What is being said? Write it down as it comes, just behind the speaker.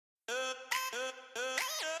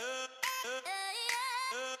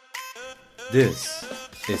This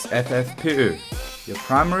is FFPÖ, your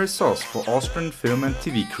primary source for Austrian film and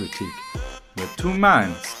TV critique, where two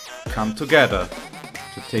minds come together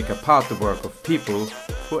to take apart the work of people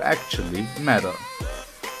who actually matter.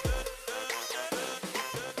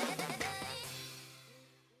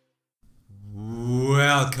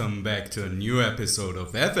 Welcome back to a new episode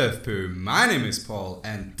of FFPÖ. My name is Paul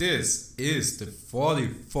and this is the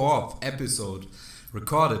 44th episode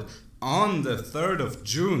recorded on the 3rd of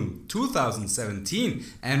June 2017,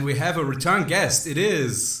 and we have a return guest. It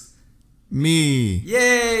is me.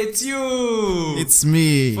 Yay, it's you! It's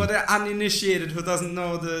me. For the uninitiated who doesn't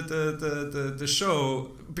know the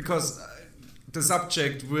show, because the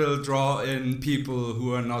subject will draw in people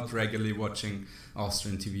who are not regularly watching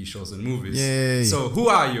Austrian TV shows and movies. Yay. So, who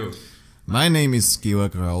are you? My name is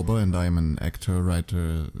Georg Rauber and I'm an actor,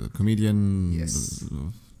 writer, comedian, Yes.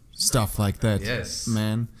 Stuff like that. Yes.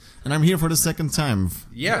 Man. And I'm here for the second time.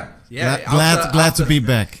 Yeah. Glad to be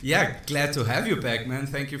back. Yeah, glad to have you back, man.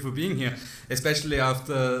 Thank you for being here, especially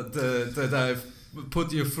after that I've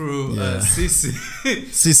put you through Sissi.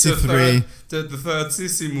 Sissi 3. The third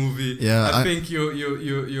Sissi movie. Yeah, I think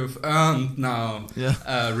you've earned now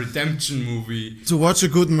a redemption movie. To watch a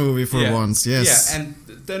good movie for once, yes. Yeah, and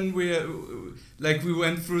then we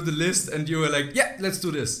went through the list and you were like, yeah, let's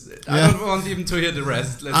do this. I don't want even to hear the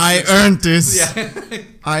rest. I earned this. Yeah.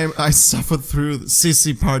 I suffered through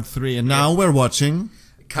Sissi Part 3 and now we're watching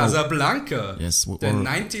Casablanca. Yes. The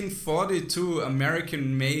 1942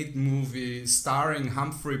 American-made movie starring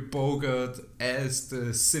Humphrey Bogart as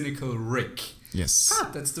the cynical Rick. Yes.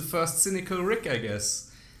 That's the first cynical Rick, I guess.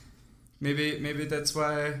 Maybe that's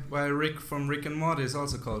why Rick from Rick and Morty is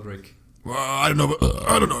also called Rick. Well, I don't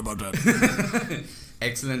know about that.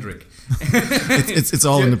 Excellent, Rick. it's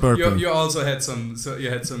all in the purple. You also had some. So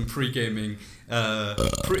you had some pre-gaming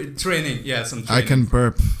training. Yeah, some training. I can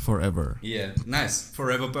burp forever. Yeah, nice.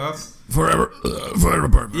 Forever burp. Forever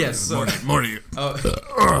burp. Yes. So, Morty.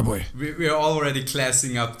 Oh boy. We are already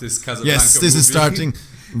classing up this Casablanca. Yes, this is starting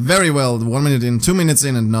very well. 1 minute in, 2 minutes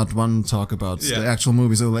in, and not one talk about the actual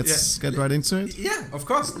movie. So let's get right into it. Yeah, of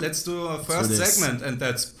course. Let's do our first segment, and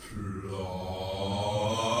that's plots.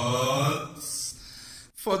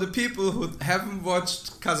 For the people who haven't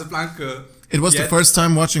watched Casablanca, it was the first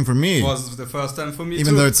time watching for me. It was the first time for me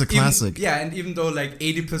even though it's a classic. And even though like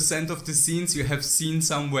 80% of the scenes you have seen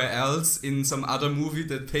somewhere else in some other movie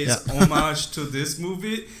that pays homage to this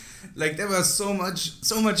movie. Like there was so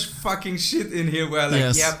much fucking shit in here where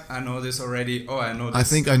like, yep, I know this already. Oh, I know this. I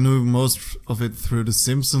think I knew most of it through The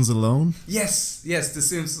Simpsons alone. Yes, The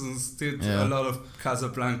Simpsons did a lot of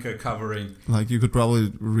Casablanca covering. Like you could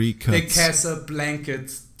probably recut. They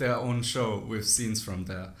Casablanca'd their own show with scenes from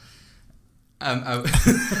there.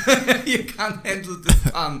 You can't handle the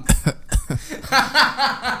pun.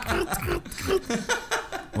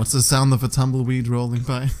 What's the sound of a tumbleweed rolling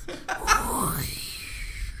by?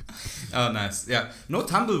 Oh, nice. Yeah, no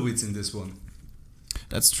tumbleweeds in this one.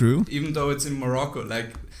 That's true. Even though it's in Morocco,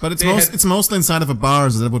 like. But it's mostly inside of a bar,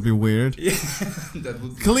 so that would be weird. Yeah, that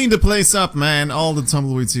would. Clean the place up, man. All the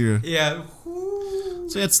tumbleweeds here. Yeah.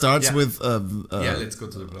 So it starts with let's go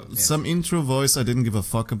to the plot. Some intro voice I didn't give a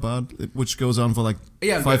fuck about, which goes on for like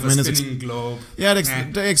 5 minutes. A spinning globe. Yeah,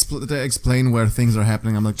 they explain where things are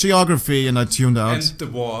happening. I'm like geography, and I tuned out. And the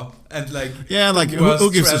war, and like like worst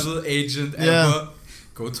who gives travel agent ever.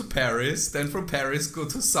 Go to Paris, then from Paris go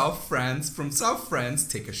to South France. From South France,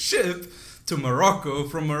 take a ship to Morocco.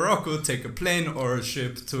 From Morocco, take a plane or a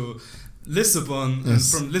ship to Lisbon. Yes. And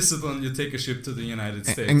from Lisbon, you take a ship to the United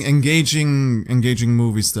States. Engaging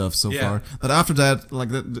movie stuff so far. But after that, like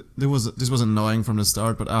this was annoying from the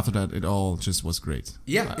start. But after that, it all just was great.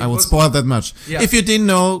 Yeah, I would spoil that much. Yeah. If you didn't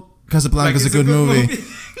know, Casablanca is a good movie.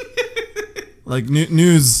 Like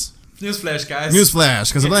Newsflash, guys.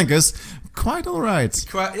 Newsflash, Casablanca's quite alright.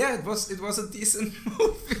 It was a decent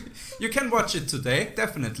movie. You can watch it today,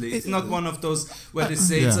 definitely. It's not one of those where they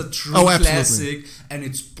say it's a true classic and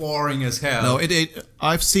it's boring as hell. No,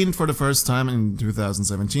 I've seen it for the first time in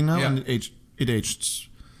 2017 now, and it aged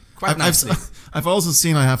quite nicely. I've also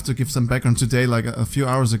seen, I have to give some background today, like a few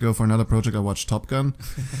hours ago for another project I watched Top Gun.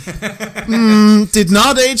 Did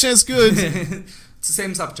not age as good. It's the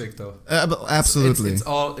same subject though. Absolutely. It's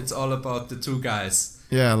all about the two guys.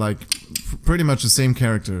 Yeah, like pretty much the same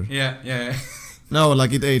character. Yeah. No,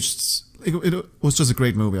 like it aged. It was just a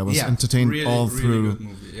great movie. I was entertained all through. Really good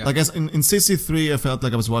movie, yeah. Like as in Sissi 3, I felt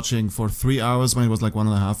like I was watching for 3 hours when it was like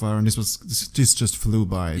 1.5 hours, and this just flew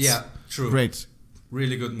by. True. Great.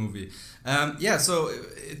 Really good movie. So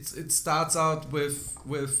it starts out with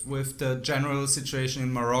the general situation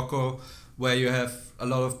in Morocco where you have a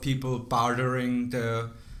lot of people bartering their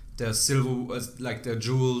silver, like their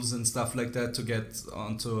jewels and stuff like that, to get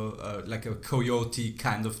onto like a coyote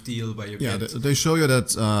kind of deal where you get. They show you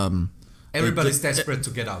that. Everybody's desperate to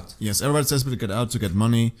get out. Yes, everybody's desperate to get out, to get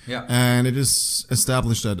money. Yeah. And it is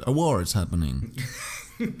established that a war is happening.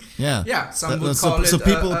 Yeah. Yeah, some would call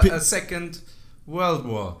it a second world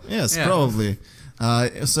war. Yes, probably.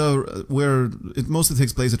 It mostly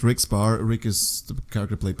takes place at Rick's bar. Rick is the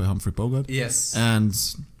character played by Humphrey Bogart. Yes. And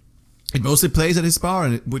it mostly plays at his bar,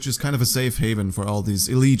 which is kind of a safe haven for all these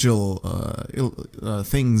illegal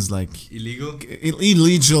things like... Illegal?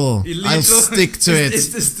 Illegal. I'll stick to it.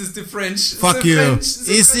 Is this the French? Fuck you.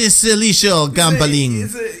 Is this illegal gambling?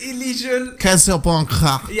 Is it illegal?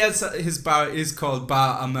 Casablanca. Yes, his bar is called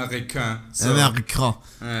Bar Américain.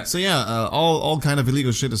 So yeah, all kind of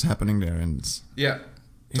illegal shit is happening there, and yeah,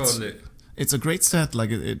 totally. It's a great set.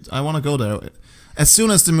 Like I want to go there. As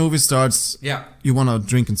soon as the movie starts, you want to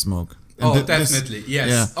drink and smoke. And definitely, yes.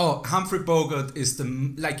 Yeah. Oh, Humphrey Bogart is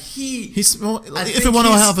he's if you want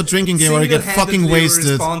to have a drinking game where you get fucking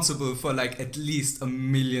wasted. Responsible for like at least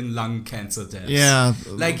 1 million lung cancer deaths. Yeah.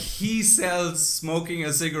 Like he sells smoking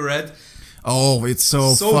a cigarette. Oh, it's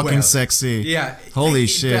so fucking sexy. Yeah. Holy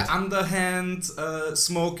shit. The underhand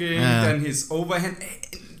smoking, then his overhand.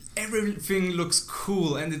 Everything looks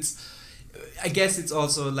cool, and I guess it's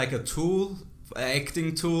also like a tool.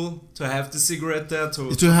 Acting tool to have the cigarette there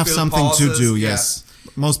to have something pauses. To do. Yes,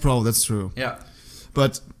 most probably that's true. Yeah,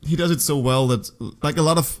 but he does it so well that like a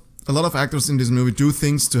lot of actors in this movie do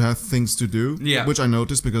things to have things to do. Yeah, which I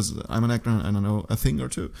noticed because I'm an actor and I know a thing or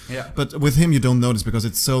two. Yeah, but with him you don't notice because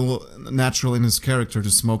it's so natural in his character to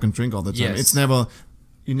smoke and drink all the time. Yes.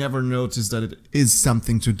 You never notice that it is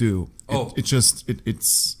something to do. Oh, it's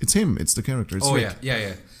him. It's the character. It's Rick.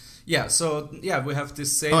 Yeah. Yeah, so we have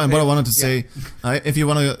this same. Oh, and what I wanted to say, if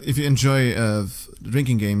you enjoy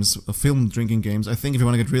drinking games, film drinking games, I think if you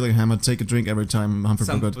want to get really hammered, take a drink every time Humphrey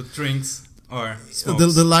Bogart drinks or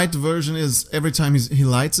smokes. The light version is every time he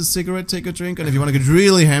lights a cigarette, take a drink, and if you want to get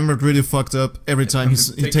really hammered, really fucked up, every time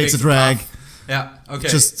he takes a drag, okay,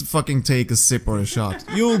 just fucking take a sip or a shot,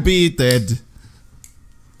 you'll be dead.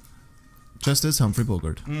 Just as Humphrey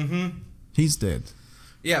Bogart. He's dead.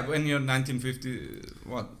 Yeah, when you're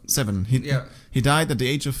 1957. He died at the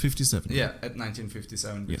age of 57. Yeah, at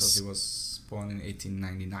 1957 because he was born in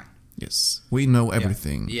 1899. Yes, we know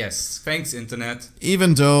everything. Yes, thanks internet.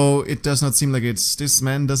 Even though it does not seem like this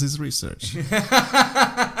man does his research.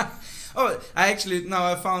 Oh,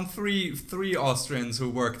 I found three Austrians who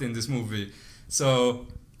worked in this movie. So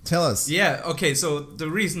tell us. Yeah, okay, so the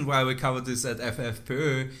reason why we covered this at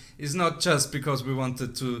FFPÖ is not just because we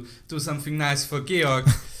wanted to do something nice for Georg,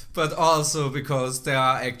 but also because there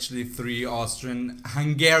are actually 3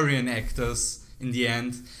 Austrian-Hungarian actors in the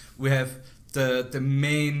end. We have the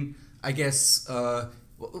main, I guess,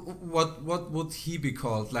 what would he be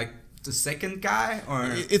called? Like the second guy?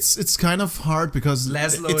 Or it's kind of hard because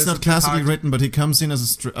Laszlo it's not classically written, but he comes in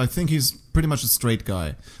as I think he's pretty much a straight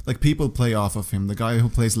guy. Like people play off of him. The guy who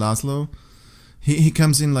plays Laszlo, he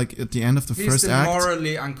comes in like at the end of the first act. He's the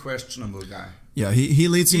morally unquestionable guy. Yeah, he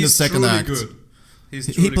leads in the second act. Good.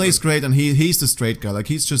 He plays great, and he's the straight guy. Like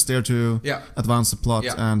he's just there to advance the plot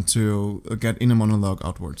and to get inner monologue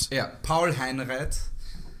outwards. Yeah, Paul Heinrich,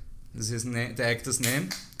 this is his name, the actor's name.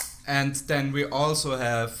 And then we also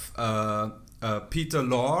have Peter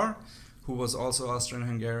Lorre, who was also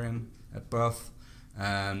Austrian-Hungarian at birth,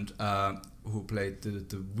 and who played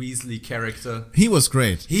the Weasley character. He was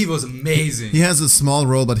great. He was amazing. He has a small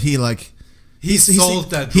role, but he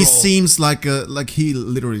sold that role. He seems he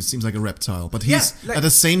literally seems like a reptile, but he's at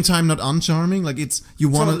the same time not uncharming. Like you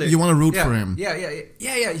wanna root for him.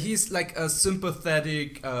 Yeah. He's like a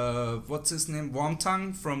sympathetic. What's his name?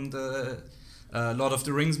 Wormtongue from the Lord of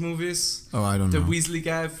the Rings movies. Oh, I don't know. The Weasley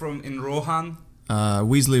guy in Rohan.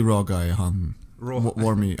 Weasley raw guy,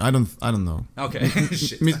 Wormy. I don't know. Okay.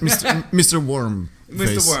 Mr. Worm.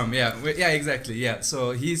 Mr. Worm, yeah, exactly, yeah.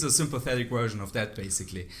 So he's a sympathetic version of that,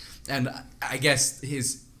 basically, and I guess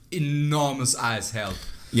his enormous eyes help.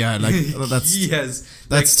 Yeah, like that's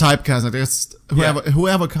typecast. Like that's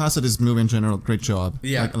whoever casted this movie in general, great job.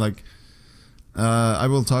 Yeah, I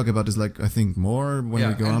will talk about this I think more when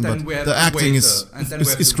we go on, but the acting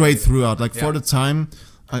is great throughout. Like for the time.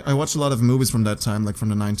 I watched a lot of movies from that time, like from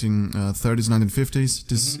the 1930s, 1950s.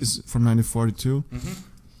 This is from 1942.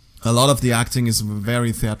 A lot of the acting is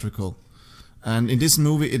very theatrical. And in this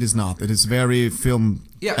movie, it is not. It is very film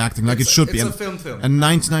acting, like it should be. It's a film. And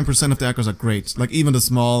 99% of the actors are great. Like even the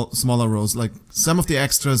smaller roles. Like some of the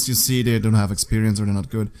extras you see, they don't have experience or they're not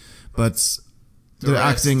good. But the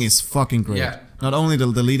acting is fucking great. Yeah. Not only the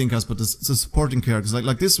leading cast, but the supporting characters,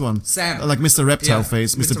 like this one, Sam, like Mr. Reptile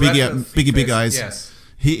Face, Mr. Biggie Big Eyes. Yes.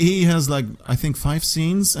 He has like I think 5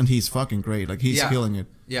 scenes, and he's fucking great. Like he's killing it.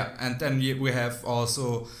 Yeah, and then we have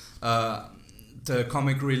also the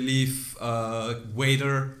comic relief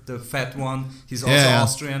waiter, the fat one. He's also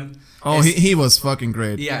Austrian. Oh, he was fucking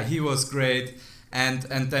great. Yeah, he was great. And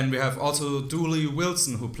then we have also Dooley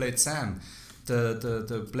Wilson, who played Sam,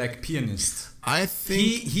 the black pianist. I think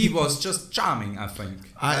he was just charming. I think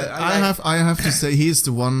I have to say he's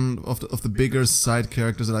the one of the bigger side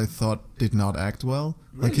characters that I thought did not act well.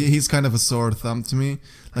 Really? Like he's kind of a sore thumb to me.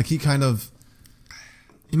 Like he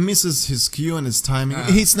misses his cue and his timing.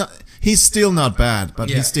 He's still not bad, but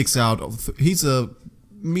he sticks out. He's a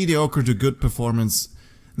mediocre to good performance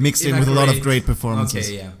mixed in with a lot of great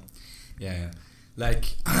performances. Okay, yeah. Like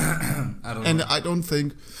I don't know. And I don't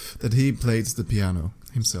think that he plays the piano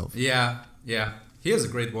himself. Yeah. He has a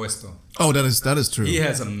great voice though. Oh, that is true. He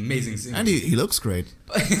has amazing singing. And he looks great.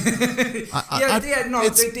 They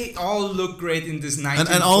all look great in this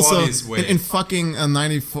 1940s and also way. In fucking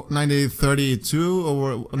 1932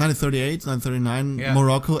 or 1938, 1939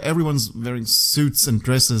 Morocco, everyone's wearing suits and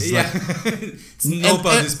dresses. Yeah, it's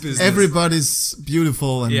nobody's business. Everybody's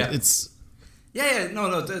beautiful and it's.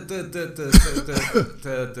 No. The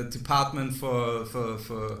department for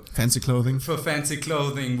fancy clothing. For fancy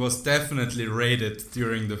clothing was definitely raided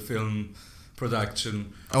during the film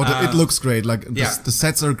production. Oh, it looks great. Like the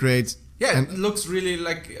sets are great. Yeah, it looks really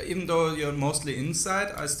like, even though you're mostly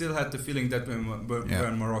inside, I still had the feeling that we were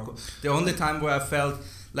in Morocco. The only time where I felt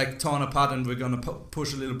like torn apart and we're gonna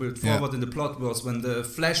push a little bit forward in the plot was when the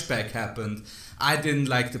flashback happened. I didn't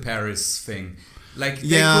like the Paris thing. Like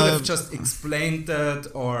they could have just explained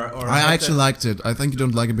that, or I actually liked it. I think you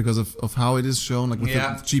don't like it because of how it is shown, like with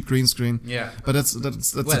the cheap green screen. Yeah, but that's the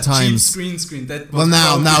times. Cheap green screen. That was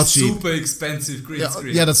now cheap. Super expensive green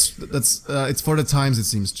screen. Yeah, that's it's for the times it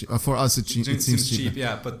seems cheap. For us it seems cheap.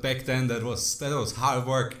 Yeah, but back then that was hard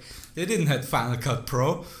work. They didn't have Final Cut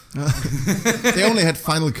Pro. They only had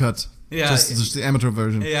Final Cut. Yeah, just the amateur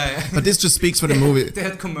version. Yeah. But this just speaks for the movie. They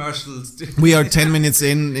had commercials. We are 10 minutes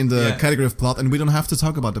in the category of plot, and we don't have to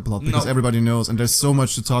talk about the plot because everybody knows, and there's so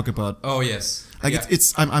much to talk about. Oh yes, like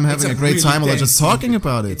I'm having a great time while just talking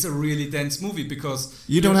about it. It's a really dense movie because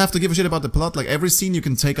you don't have to give a shit about the plot. Like every scene you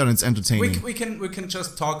can take out, and it's entertaining. We can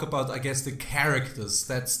just talk about, I guess, the characters.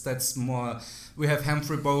 That's more. We have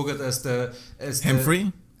Humphrey Bogart as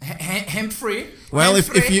Humphrey. Humphrey. Well,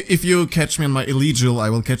 if you catch me on my illegal, I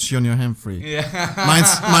will catch you on your Humphrey. Yeah.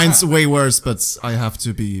 Mine's way worse, but I have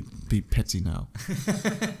to be petty now.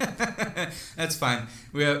 That's fine.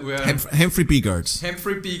 We're Humphrey Bogart.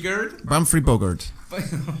 Humphrey Bogart. Humphrey Bogart.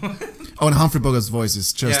 Oh, and Humphrey Bogart's voice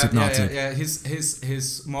is just hypnotic. Yeah.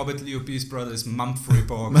 His morbidly obese brother is Humphrey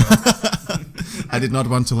Bogart. I did not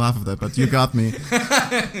want to laugh at that, but you got me.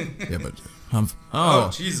 Yeah, but.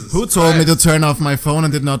 Oh, Jesus! Who told me to turn off my phone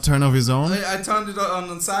and did not turn off his own? I turned it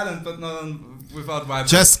on silent, but not without vibrator.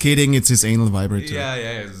 Just kidding, it's his anal vibrator.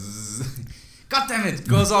 Yeah. God damn it!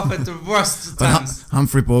 Goes off at the worst times.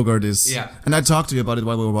 Humphrey Bogart is. Yeah. And I talked to you about it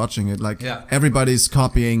while we were watching it. Like everybody's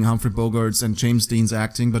copying Humphrey Bogart's and James Dean's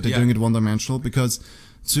acting, but they're doing it one-dimensional because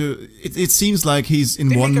it seems like he's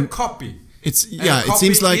in one. Make a copy. It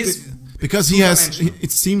seems like. Because he has,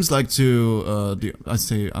 it seems like I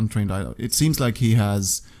say untrained eye, it seems like he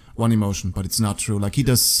has one emotion, but it's not true. Like he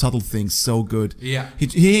does subtle things so good. Yeah.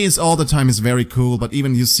 He is all the time is very cool, but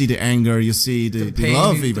even you see the anger, you see the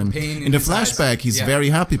love even. In the flashback, he's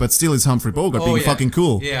very happy, but still it's Humphrey Bogart being fucking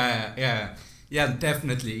cool. Yeah,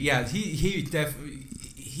 definitely. Yeah, he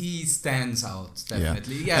stands out,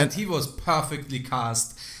 definitely. Yeah, and he was perfectly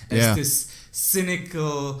cast as this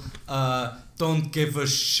cynical, don't give a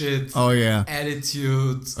shit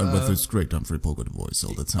attitude. And with his great Humphrey Bogart voice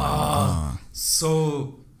all the time.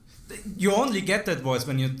 So you only get that voice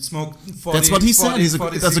when you smoke 40. That's what he said.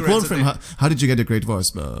 That's a quote from him. How did you get a great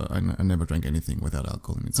voice? I never drank anything without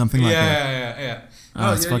alcohol in it. Something like that. Yeah. You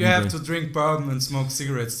have to drink bourbon and smoke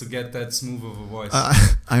cigarettes to get that smooth of a voice.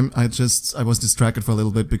 I was distracted for a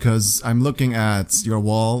little bit because I'm looking at your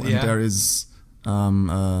wall and there is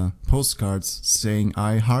postcards saying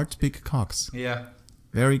 "I heart big cocks." Yeah.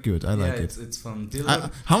 Very good. I like it. It's from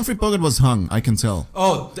Dylan. Humphrey Bogart was hung. I can tell.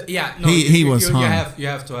 Oh, No, he was hung. You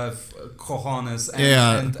have to have cojones.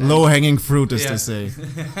 And low hanging fruit, as they say.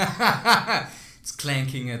 It's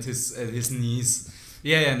clanking at his knees.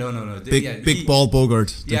 Yeah. No. Big ball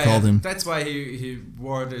Bogart. They called him. That's why he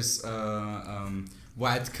wore this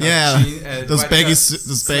white cut jean, those baggy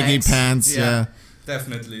pants. Yeah.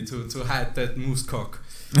 Definitely to hide that moose cock.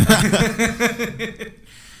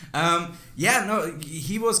 Yeah, no,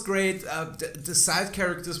 he was great. The side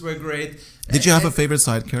characters were great. Did you have a favorite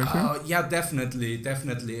side character? Yeah, definitely.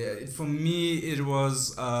 For me, it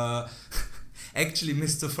was actually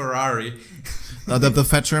Mr. Ferrari. The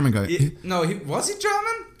fat German guy. Was he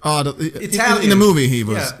German? Italian. In the movie, he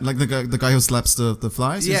was like the guy who slaps the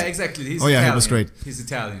flies. Yeah, exactly. He's Italian. He was great. He's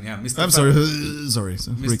Italian. Yeah, sorry.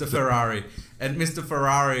 Mr. Ferrari, and Mr.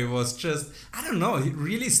 Ferrari was just, I don't know,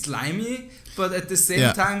 really slimy, but at the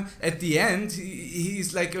same time, at the end,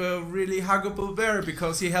 he's like a really huggable bear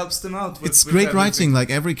because he helps them out. It's great everything. Writing. Like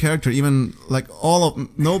every character, even like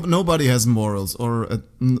nobody has morals or.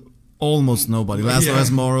 Almost nobody. Laszlo has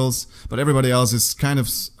morals, but everybody else is kind of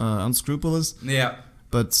unscrupulous. Yeah.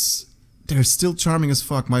 But they're still charming as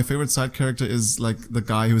fuck. My favorite side character is like the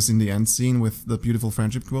guy who's in the end scene with the beautiful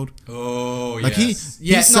friendship quote. Oh, like he's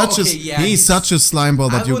such a slimeball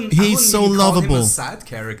that he's so lovable. Call him a side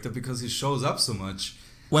character because he shows up so much.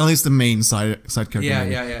 Well, he's the main side character.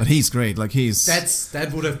 Yeah. But he's great. Like that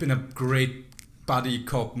would have been a great buddy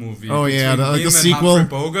cop movie. Oh yeah, the sequel. Humphrey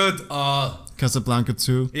Bogart. Casablanca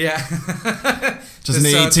 2. Yeah. Just an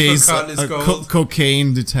 80s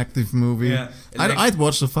cocaine detective movie. Yeah. I'd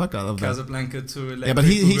watch the fuck out of that. Casablanca 2. Yeah, but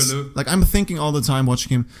he's like, I'm thinking all the time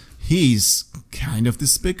watching him, he's kind of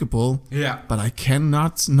despicable. Yeah. But I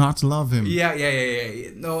cannot not love him. Yeah.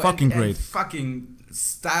 No, fucking great. Fucking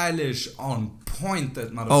stylish, on point,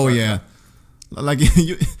 that motherfucker. Oh yeah. Like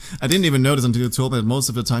I didn't even notice until you told me that most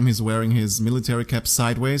of the time he's wearing his military cap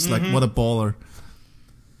sideways. Like, what a baller.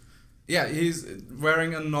 Yeah, he's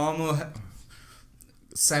wearing a normal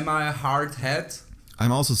semi-hard hat.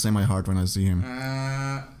 I'm also semi-hard when I see him.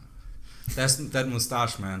 That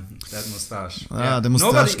mustache, man. That mustache. The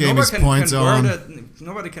mustache game is points on.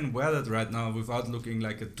 Nobody can wear that right now without looking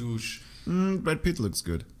like a douche. Brad Pitt looks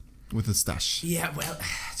good with the stash. Yeah, well,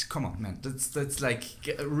 come on, man. That's like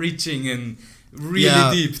reaching in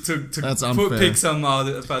really deep to pick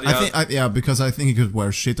somebody out. Because I think he could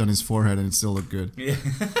wear shit on his forehead and it still look good. Yeah.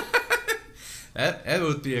 That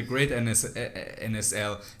would be a great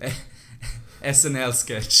SNL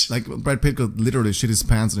sketch. Like Brad Pitt could literally shit his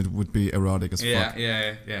pants and it would be erotic as fuck.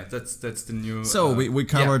 Yeah. That's the new. So we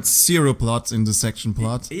covered zero plots in the section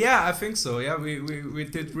plot. Yeah, I think so. Yeah, we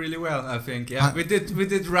did really well. I think. Yeah, we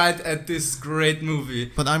did right at this great movie.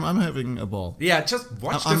 But I'm having a ball. Yeah, just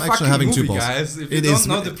watch the fucking movie, guys. If you don't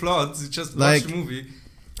know the plot, just watch the movie.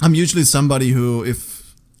 I'm usually somebody who, if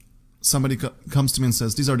somebody comes to me and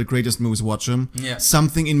says, these are the greatest movies, watch them. Yeah.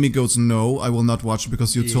 Something in me goes, no, I will not watch it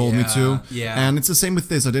because you told me to. Yeah. And it's the same with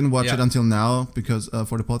this. I didn't watch it until now because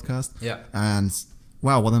for the podcast. Yeah. And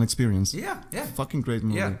wow, what an experience. Yeah. Fucking great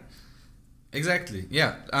movie. Yeah. Exactly.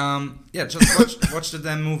 Yeah. Just watch the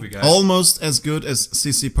damn movie, guys. Almost as good as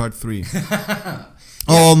Sissy Part 3.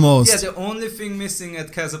 Almost. Yeah, the only thing missing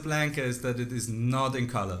at Casablanca is that it is not in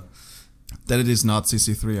color. That it is not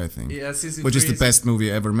CC3, I think. Yeah, CC3. Which is the best movie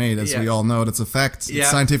ever made, as we all know. That's a fact. Yeah.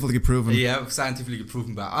 It's scientifically proven. Yeah, scientifically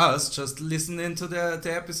proven by us. Just listen into the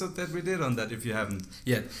episode that we did on that if you haven't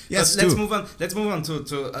yet. Yes, let's move on. Let's move on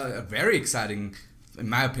to a very exciting, in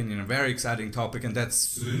my opinion, a very exciting topic, and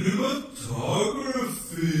that's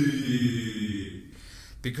cinematography.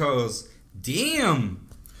 Because, damn,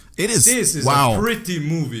 this is a pretty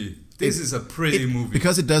movie. This is a pretty movie.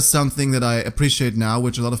 Because it does something that I appreciate now,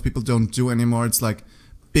 which a lot of people don't do anymore. It's like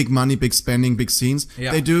big money, big spending, big scenes.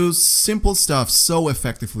 Yeah. They do simple stuff so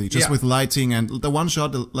effectively, just with lighting and the one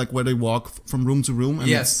shot, like where they walk from room to room, and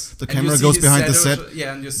the camera goes behind the set.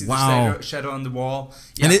 Yeah, and you see the shadow on the wall.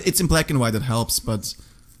 Yeah. And it's in black and white. That helps, but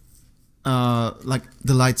like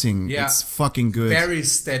the lighting, it's fucking good. Very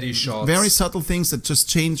steady shots. Very subtle things that just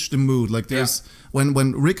change the mood. Like there's when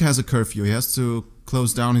Rick has a curfew, he has to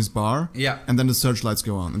close down his bar, and then the searchlights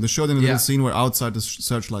go on. And they showed in a little scene where outside the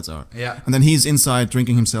searchlights are. Yeah. And then he's inside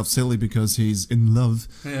drinking himself silly because he's in love.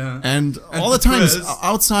 Yeah. And all the time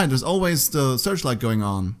outside, there's always the searchlight going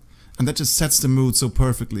on. And that just sets the mood so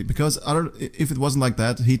perfectly. Because if it wasn't like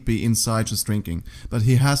that, he'd be inside just drinking. But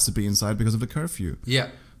he has to be inside because of the curfew.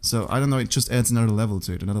 Yeah. So, I don't know, it just adds another level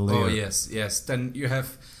to it, another layer. Oh, yes. Then you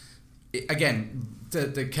have, again,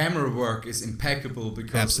 the camera work is impeccable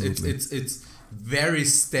because it's very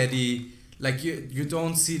steady. Like you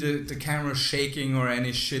don't see the camera shaking or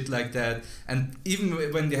any shit like that. And even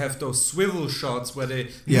when they have those swivel shots where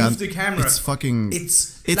they move the camera, it's fucking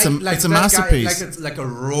it's a masterpiece. Like a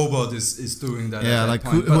robot is doing that. Yeah, at like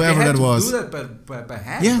that point. whoever that was. They had to do that by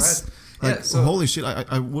hand. Yes. Right? Like, yeah, so holy shit!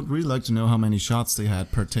 I would really like to know how many shots they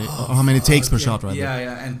had per take, or how many takes per shot, right?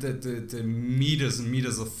 Yeah, and the meters and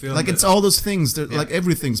meters of film. Like it's all those things. Like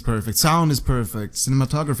everything's perfect. Sound is perfect.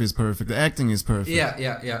 Cinematography is perfect. The acting is perfect.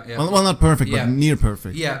 Yeah. Well, not perfect, but near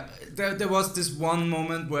perfect. Yeah. There was this one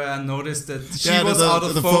moment where I noticed that she was out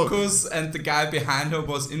of focus and the guy behind her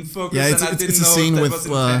was in focus. Yeah, it's a scene with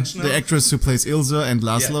the actress who plays Ilsa and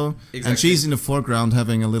Laszlo, and she's in the foreground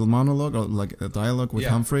having a little monologue or like a dialogue with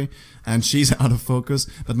Humphrey, and she's out of focus.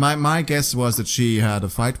 But my guess was that she had a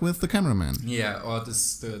fight with the cameraman. Yeah, or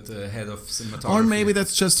the head of cinematography. Or maybe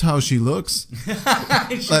that's just how she looks.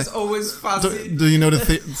 She's like, always fuzzy. Do you know the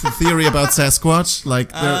theory about Sasquatch, like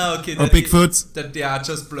or Bigfoot? That they are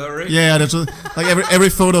just blurry. Yeah, that's like every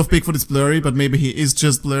photo of Bigfoot is blurry, but maybe he is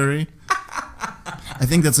just blurry. I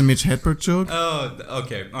think that's a Mitch Hedberg joke. Oh,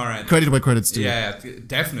 okay, all right. Credit where credit's due. Yeah,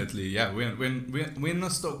 definitely. Yeah, we're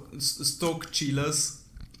not stoke cheelers.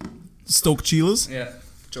 Stoke cheelers? Yeah,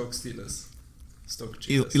 joke stealers. Stoke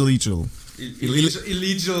cheelers. Illegal.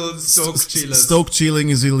 Illegal stoke cheelers. Stoke chilling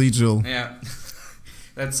is illegal. Yeah,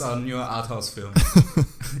 that's our new art house film.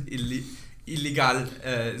 Illegal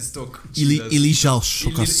stock cheelers. Illegal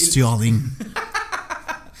stock stealing.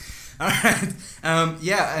 Alright.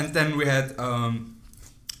 Yeah, and then we had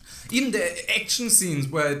in the action scenes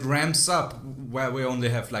where it ramps up, where we only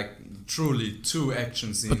have like truly 2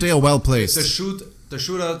 action scenes. But they are well placed. The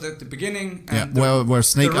shootout at the beginning and where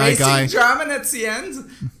Snake Eye guy German at the end.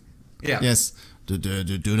 Yeah. Yes. Do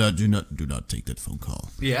not take that phone call.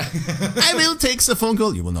 Yeah. I will take the phone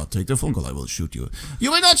call. You will not take the phone call. I will shoot you.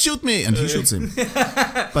 You will not shoot me, and he shoots him.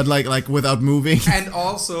 But like without moving. And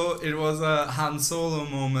also, it was a Han Solo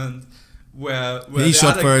moment where he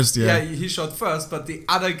shot first. Yeah. He shot first, but the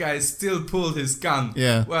other guy still pulled his gun.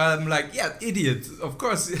 Yeah. Where I'm like, yeah, idiot. Of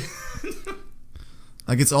course.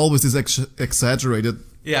 Like it's always this exaggerated.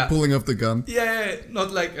 Yeah. Pulling of the gun. Yeah,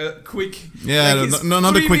 not like a quick. Yeah, like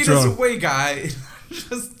not a quick draw. Away guy.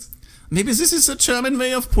 Just. Maybe this is a German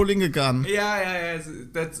way of pulling a gun. Yeah.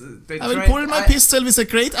 I will pull my pistol with a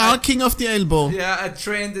great arcing of the elbow. Yeah, I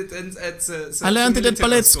trained it at I learned it at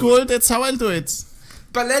ballet school. That's how I'll do it.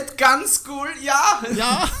 Ballet gun school, yeah.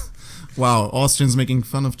 Yeah. Wow, Austrians making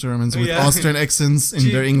fun of Germans with Austrian accents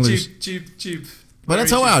in their English. Cheap. But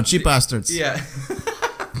that's how we are, cheap bastards. Yeah.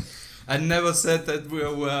 I never said that we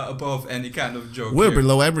were above any kind of joke. We're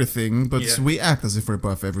below everything, but we act as if we're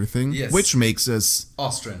above everything, which makes us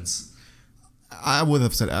Austrians. I would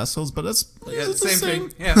have said assholes, but that's same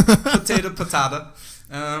thing. Yeah, potato.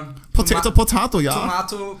 Potato, ja.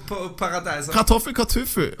 Tomato, Paradeiser.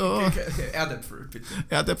 Kartoffel. Oh. Erdäpfel, bitte.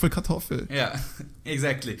 Erdäpfel, Kartoffel. Yeah,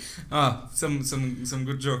 exactly. Some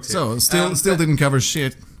good jokes So, here. still didn't cover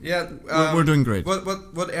shit. Yeah, we're doing great.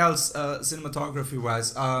 What else? Cinematography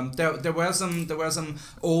wise, there were some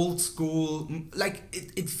old school. Like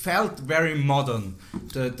it felt very modern.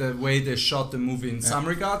 The way they shot the movie in some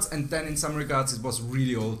regards, and then in some regards it was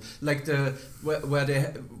really old. Like where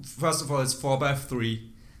they first of all it's 4:3.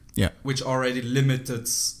 Yeah, which already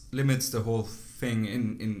limits the whole thing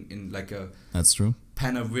in like a. That's true.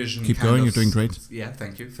 Panavision. Keep going. You're doing great. Yeah,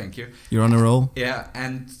 thank you. You're on a roll. Yeah,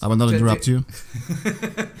 and I will not interrupt you.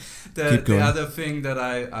 The other thing that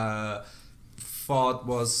I thought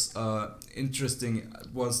was interesting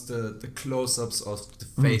was the close-ups of the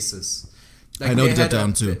faces. Like I noted that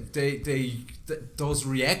down too. Those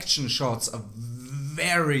reaction shots are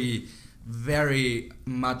very, very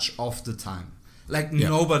much off the time. Like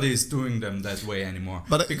nobody is doing them that way anymore.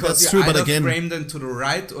 But because that's true. But again, frame them to the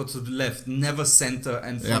right or to the left, never center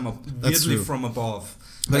and weirdly from above.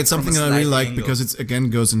 But like it's something that I really like because it again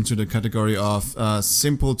goes into the category of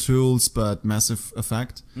simple tools but massive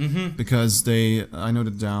effect. Because I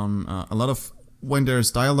noted down a lot of when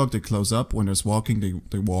there's dialogue they close up. When there's walking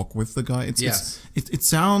they walk with the guy. It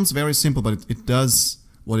sounds very simple, but it does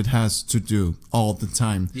what it has to do all the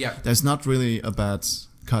time. Yeah, there's not really a bad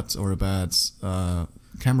cut or a bad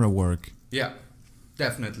camera work. Yeah,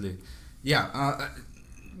 definitely. Yeah.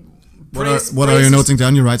 What are you noting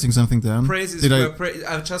down? You're writing something down? Praise is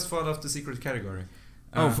I just thought of the secret category.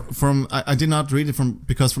 I did not read it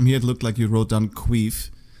because from here it looked like you wrote down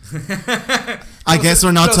queef. I guess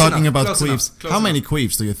we're not talking about queefs. How many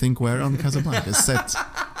queefs do you think were on Casablanca set?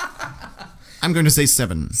 I'm going to say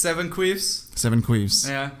 7. 7 queefs? 7 queefs.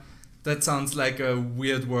 Yeah. That sounds like a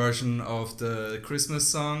weird version of the Christmas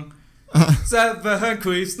song. 7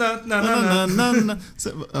 queefs, na.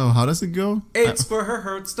 Oh, how does it go? 8's for her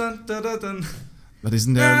hurts, dun dun dun dun. But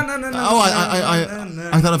isn't there?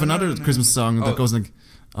 I thought of another Christmas song that goes like,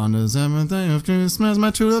 on the 7th day of Christmas, my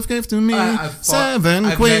true love gave to me 7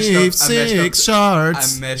 queefs, 6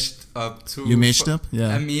 shards. I meshed up to... You meshed up?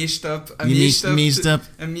 Yeah. Meshed up. Meshed up.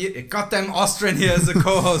 Goddamn Austrian here as a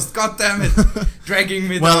co-host. Goddamn it. Dragging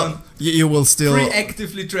me down. You will still...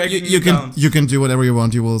 Preactively dragging me down. You can do whatever you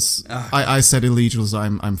want. You will... I said illegal, so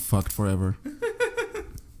I'm fucked forever.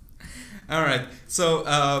 Alright. So,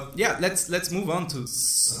 yeah, let's move on to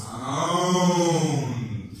sound.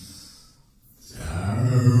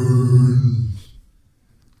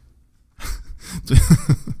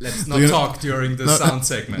 Let's not talk during the sound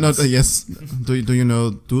segment. Yes. Do you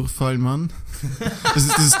know Durchfallmann?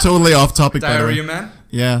 this is totally off topic. Diarrhea Man?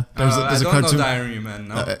 Yeah. There's a cartoon. I don't know Diarrhea Man.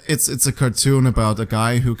 No. It's a cartoon about a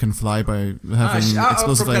guy who can fly by having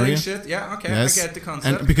explosive diarrhea. Shit. Yeah. Okay. Yes. I get the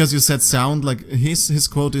concept. And because you said sound, like his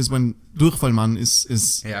quote is when Durchfallmann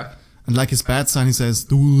is yeah. And like his bad sign, he says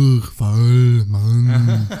Durchfallmann.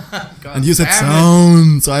 And you said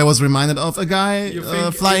sound, so I was reminded of a guy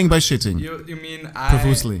flying by shitting. You mean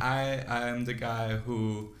profusely. I am the guy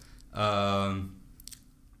who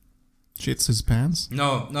shits his pants?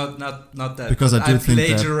 No, not that. Because I do think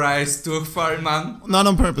plagiarized Durchfallmann. Not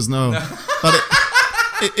on purpose, no. But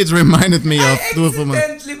it reminded me of Durchfallmann.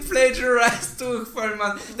 I accidentally plagiarized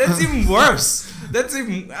Durchfallmann. That's even worse. That's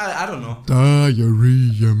even, I don't know.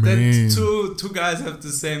 Diarrhea Man. That two guys have the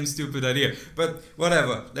same stupid idea. But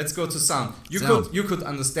whatever, let's go to sound. You could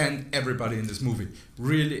understand everybody in this movie.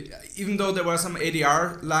 Really, even though there were some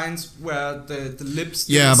ADR lines where the lips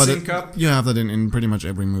didn't sync up. You have that in pretty much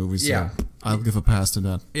every movie, so yeah. I'll give a pass to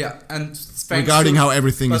that. Yeah, and regarding how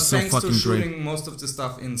everything is so fucking great. Thanks to shooting most of the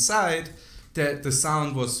stuff inside, the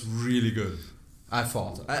sound was really good. I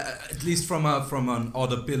thought, at least from an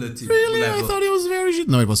audibility level. I thought it was very shit.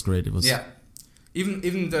 No, it was great. It was. Yeah,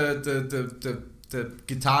 even the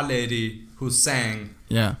guitar lady who sang.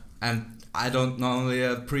 Yeah. And I don't normally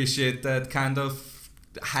appreciate that kind of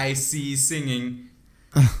high C singing.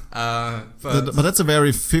 But that's a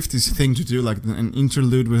very 50s thing to do, like an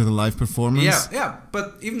interlude with a live performance. Yeah.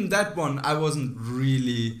 But even that one, I wasn't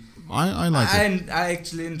really. I like it. I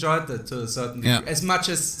actually enjoyed that to a certain degree. As much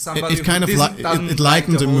as somebody it kind of it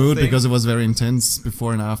lightened the mood because it was very intense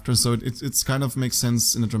before and after. So it's kind of makes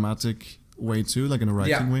sense in a dramatic way too, like in a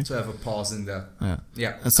writing way. To have a pause in there.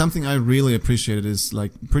 Yeah. Something I really appreciated is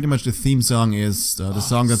like pretty much the theme song is the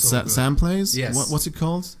song that Sam plays. Yes. What's it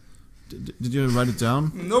called? Did you write it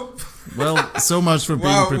down? Nope. Well, so much for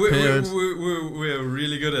being prepared. We're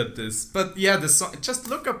really good at this. But yeah, the song. Just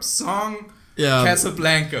look up song. Yeah,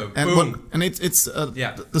 Casablanca. Boom. And it's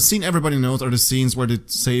the scene everybody knows are the scenes where they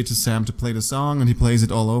say to Sam to play the song and he plays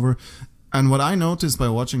it all over. And what I noticed by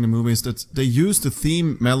watching the movie is that they use the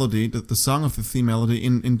theme melody, the song of the theme melody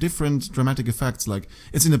in different dramatic effects. Like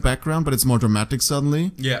it's in the background, but it's more dramatic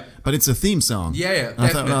suddenly. Yeah. But it's a theme song. Yeah. I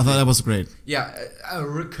thought that was great. Yeah, a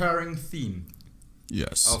recurring theme.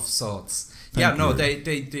 Yes. Of sorts. Thank you.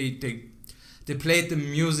 They played the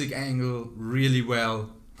music angle really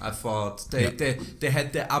well. I thought they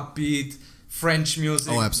had the upbeat French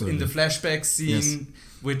music in the flashback scene,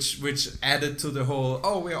 which added to the whole.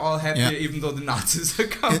 Oh, we're all happy even though the Nazis are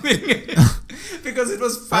coming, because it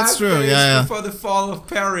was 5 days before the fall of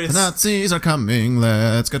Paris. The Nazis are coming.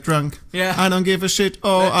 Let's get drunk. Yeah, I don't give a shit.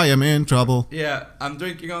 Oh, I am in trouble. Yeah, I'm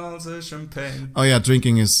drinking all the champagne. Oh yeah,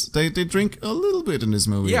 drinking is they drink a little bit in this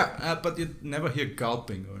movie. Yeah, but you never hear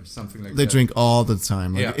gulping or something like that. They drink all the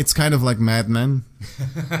time. Like, it's kind of like Mad Men,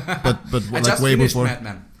 but like way before. Mad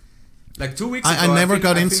Men. Like 2 weeks ago, I never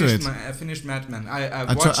got into it. I finished Mad Men. I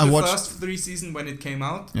watched the first 3 seasons when it came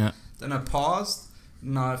out. Yeah. Then I paused.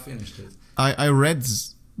 Now I finished it. I read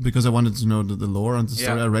because I wanted to know the lore and the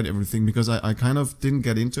story. I read everything because I kind of didn't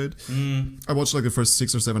get into it. I watched like the first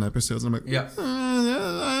 6 or 7 episodes and I'm like,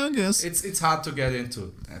 I guess it's hard to get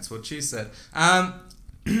into. That's what she said.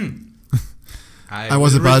 I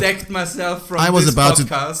was about protect myself from this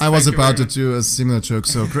podcast. I was about to do a similar joke.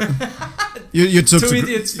 So you took two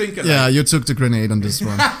idiots think alike. Yeah, you took the grenade on this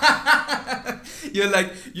one. You're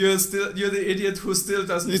the idiot who still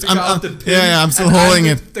doesn't pick out the pin. Yeah, I'm still holding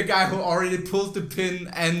it. The guy who already pulled the pin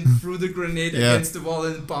and threw the grenade against the wall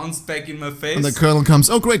and bounced back in my face. And the colonel comes,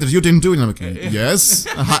 oh great, you didn't do it. I'm like, yes,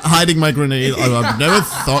 hiding my grenade. I've never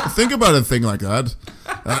think about a thing like that.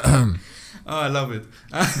 Oh, I love it.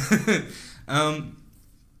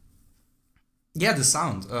 Yeah, the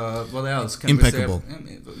sound. What else? Impeccable.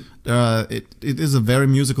 It is a very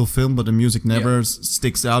musical film, but the music never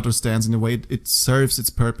sticks out or stands in the way. It serves its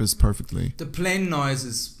purpose perfectly. The plane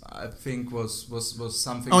noises I think was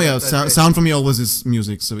something. Oh yeah, sound for me always is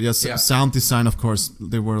music. So yes, sound design, of course,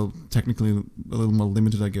 they were technically a little more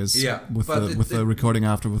limited, I guess. Yeah, with the recording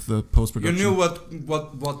after, with the post production. You knew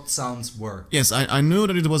what sounds were. Yes, I knew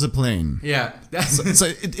that it was a plane. Yeah, so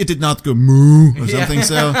it did not go moo or something.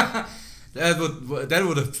 So. That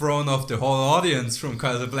would have thrown off the whole audience from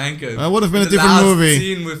Casablanca. That would have been a different movie. The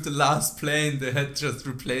scene with the last plane, they had just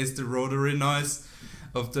replaced the rotary noise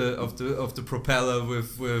of the propeller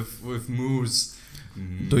with moose.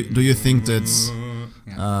 Do you think that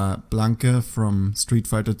Blanca from Street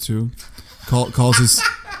Fighter 2 calls his?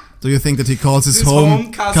 Do you think that he calls his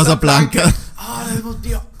home Casablanca? Oh, that would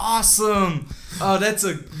be awesome. Oh, that's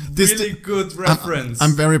a really good reference.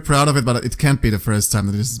 I'm very proud of it, but it can't be the first time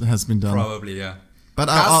that this has been done. Probably, yeah. But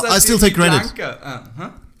I still take credit.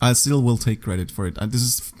 I still will take credit for it. This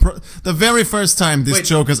is the very first time this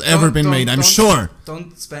joke has ever been made, I'm sure.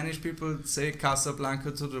 Don't Spanish people say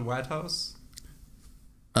Casablanca to the White House?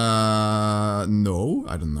 No,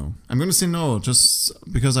 I don't know. I'm gonna say no, just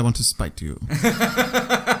because I want to spite you.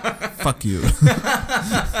 Fuck you.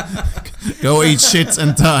 Go eat shit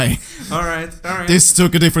and die. Alright. This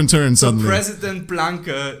took a different turn suddenly. So President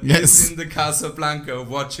Blanca is in the Casablanca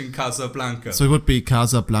watching Casablanca. So it would be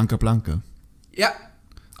Casablanca Blanca. Yeah.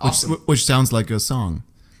 Awesome. Which sounds like a song.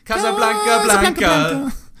 Casablanca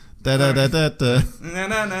Blanca. Da da da da da.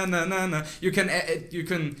 Na. You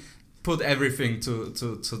can put everything to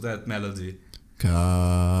that melody.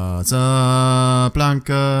 Casablanca.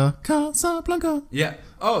 Yeah.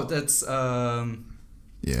 Oh, that's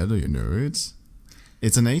Yeah, do you know it?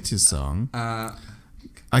 It's an 80s song. I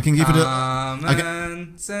can give it a.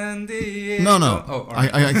 No. Oh,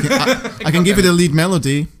 right. I can give it a lead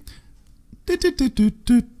melody. Okay. Yeah,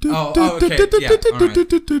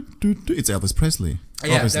 it's Elvis Presley.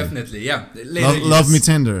 Yeah, obviously. Definitely. Yeah. Love Me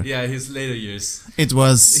Tender. Yeah, his later years. It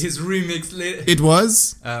was. His remix later. It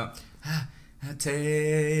was.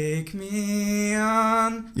 Take me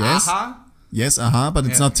on. Yes. Aha. Yes, but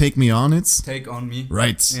it's not Take Me On, it's Take On Me.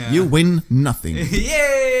 Right. Yeah. You win nothing.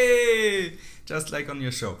 Yay! Just like on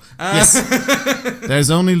your show. Yes.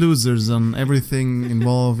 There's only losers on everything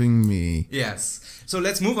involving me. Yes. So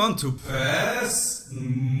let's move on to best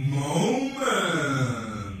moments.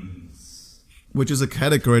 Which is a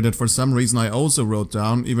category that for some reason I also wrote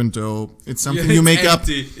down, even though it's something you make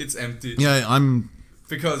empty. up. It's empty. Yeah, I'm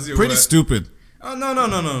because you pretty stupid. Oh, no.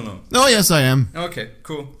 Oh, yes, I am. Okay,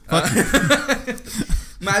 cool.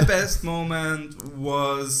 My best moment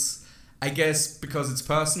was, I guess, because it's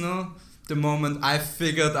personal, the moment I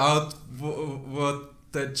figured out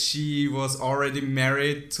that she was already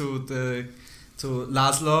married to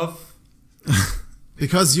Laszlo.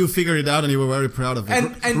 Because you figured it out and you were very proud of it.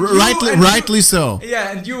 And rightly so.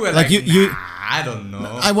 Yeah, and you were like you I don't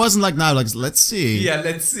know. I wasn't like, now, like, let's see. Yeah,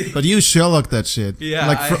 let's see. But you Sherlock that shit. Yeah.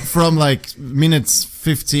 Like from like minutes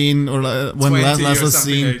 15 or when Laszlo's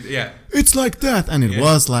scene. It's like that, and it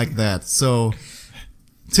was like that. So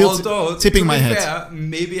although, tipping my head. Fair,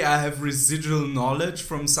 maybe I have residual knowledge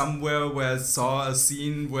from somewhere where I saw a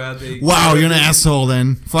scene where they. Wow, you're an asshole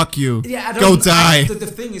then. Fuck you. Yeah, go die. The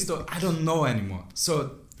thing is, though, I don't know anymore.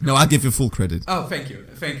 So. No, I'll give you full credit. Oh, thank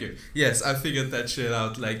you. Yes, I figured that shit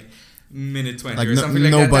out like minute 20 like or something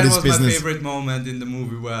like nobody's that. That was business. my favorite moment in the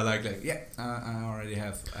movie where I already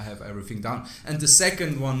have everything down. And the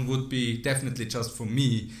second one would be definitely just for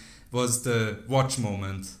me was the watch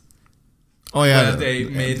moment. Oh yeah, where they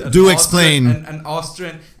made an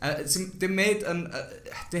Austrian.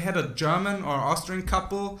 They had a German or Austrian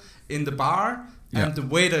couple in the bar, and the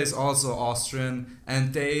waiter is also Austrian,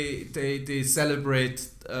 and they celebrate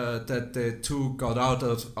that the two got out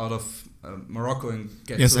of Morocco and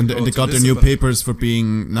and they got their new papers for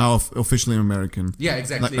being now officially American. Yeah,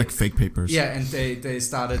 exactly. Like fake papers. Yeah, and they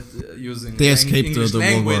started using English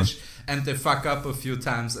language, and they fuck up a few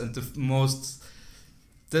times, and the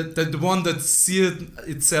one that seared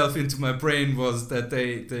itself into my brain was that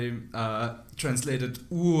they translated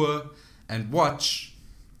Uhr and watch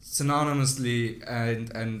synonymously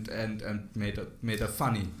and made a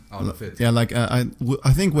funny out of it. Yeah, like I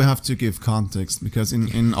think we have to give context, because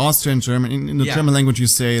in Austrian German, in the German language, you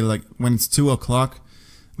say like when it's 2 o'clock,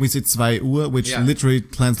 we say 2 Uhr, which literally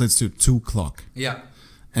translates to 2 o'clock. Yeah.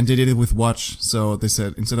 And they did it with watch, so they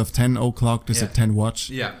said instead of 10 o'clock, they said 10 watch.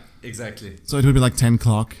 Yeah. Exactly. So it would be like 10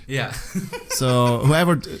 o'clock. Yeah. So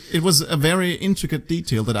it was a very intricate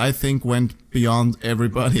detail that I think went beyond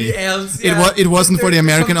everybody. Else, It wasn't for the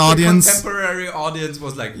American audience. The contemporary audience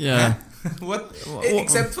was like, what?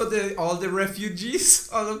 Except for all the refugees,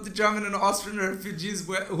 all of the German and Austrian refugees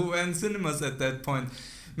who were in cinemas at that point.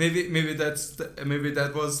 maybe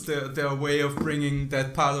that was their way of bringing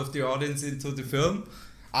that part of the audience into the film.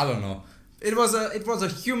 I don't know. It was a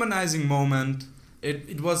humanizing moment.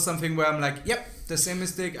 It was something where I'm like, yep, the same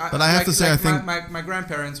mistake. But I have to say, I think my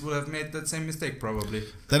grandparents would have made that same mistake probably.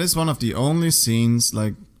 That is one of the only scenes,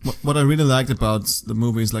 like, what I really liked about the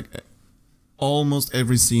movie is, like, almost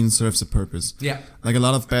every scene serves a purpose. Yeah. Like, a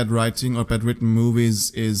lot of bad writing or bad written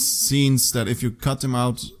movies is scenes that if you cut them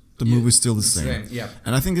out, the movie's still the same. Yeah.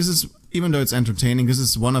 And I think this is, even though it's entertaining, this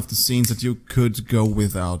is one of the scenes that you could go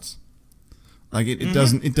without. Like, it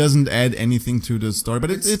doesn't add anything to the story, but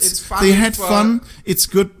it's fun. They had fun. It's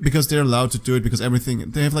good because they're allowed to do it, because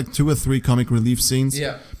they have like 2 or 3 comic relief scenes.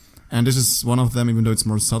 Yeah. And this is one of them, even though it's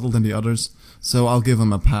more subtle than the others. So I'll give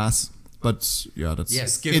them a pass. But yeah, that's...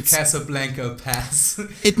 Yes, give Casablanca a pass.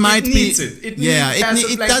 It might needs be... it.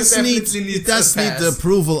 It does need the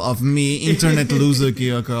approval of me, internet loser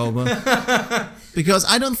Georg Rauber. Because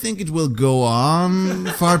I don't think it will go on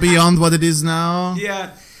far beyond what it is now.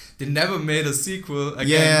 Yeah. They never made a sequel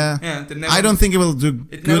again. Yeah. I don't think it will do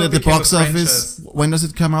good at the box office. When does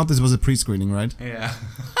it come out? This was a pre-screening, right? Yeah.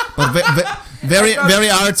 But very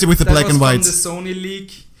artsy with the black and white. That was from the Sony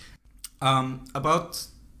leak. About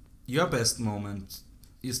your best moment,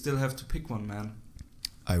 you still have to pick one, man.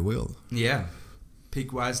 I will. Yeah.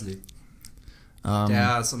 Pick wisely. There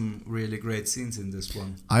are some really great scenes in this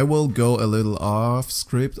one. I will go a little off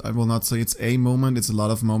script. I will not say it's a moment. It's a lot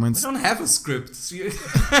of moments. We don't have a script.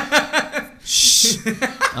 Shh.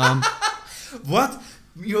 What?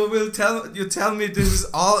 You tell me this is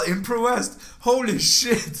all improvised? Holy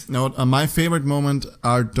shit! No, my favorite moment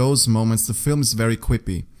are those moments. The film is very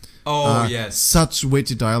quippy. Oh yes. Such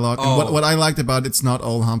witty dialogue. Oh. And what I liked about it's not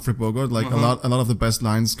all Humphrey Bogart. Like a lot of the best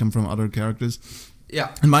lines come from other characters.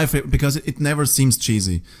 Yeah. And my favorite, because it never seems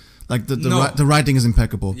cheesy. Like the writing is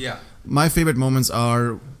impeccable. Yeah. My favorite moments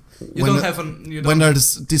are when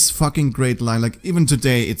there's this fucking great line. Like even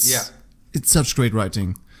today, it's such great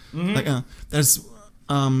writing. Mm-hmm. Like there's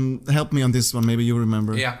help me on this one. Maybe you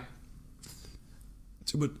remember. Yeah.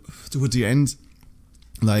 Toward the end,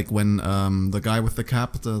 like when the guy with the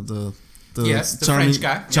cap, the French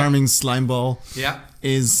guy, charming slime ball,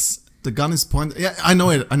 is. The gun is pointed. Yeah, I know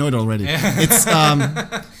it already. It's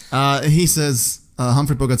he says,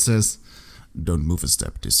 Humphrey Bogart says, "Don't move a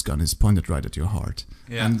step. This gun is pointed right at your heart."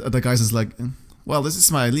 Yeah. And the guy says like, "Well, this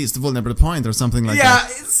is my least vulnerable point," or something like that.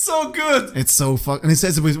 Yeah, it's so good. It's so and he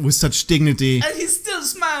says it with such dignity. And he still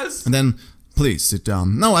smiles. And then, please sit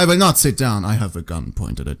down. No, I will not sit down. I have a gun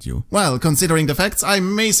pointed at you. Well, considering the facts, I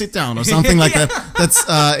may sit down, or something like that. That's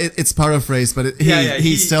it's paraphrased, but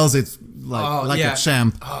he sells it like a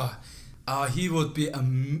champ. He would be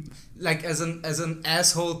like as an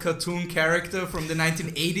asshole cartoon character from the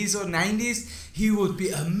 1980s or 90s. He would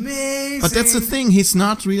be amazing. But that's the thing. He's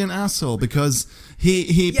not really an asshole because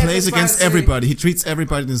he plays against everybody. He treats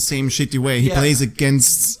everybody in the same shitty way. He plays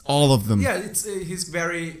against all of them. Yeah, he's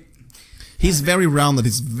very rounded.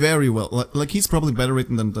 He's very well. Like he's probably better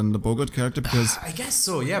written than the Bogart character because I guess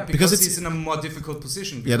so. Yeah, because he's in a more difficult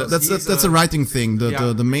position. Yeah, that's a writing thing.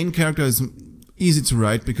 The main character is easy to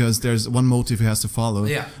write because there's one motive he has to follow.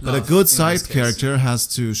 Yeah, but a good side character has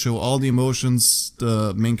to show all the emotions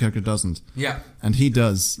the main character doesn't. Yeah. And he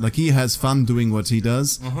does. Like he has fun doing what he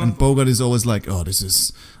does. And Bogart is always like, oh,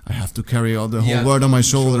 I have to carry all the whole world on my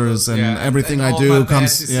shoulders and everything I do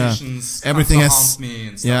comes everything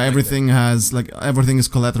is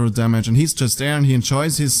collateral damage, and he's just there and he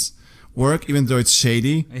enjoys his work even though it's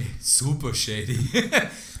shady. Super shady.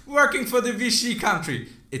 Working for the Vichy country.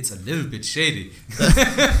 It's a little bit shady.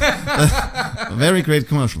 A very great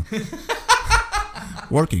commercial.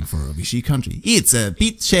 Working for a Vichy country. It's a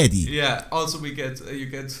bit shady. Yeah. Also, you get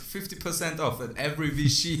 50% off at every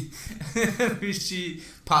Vichy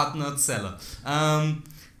partnered seller.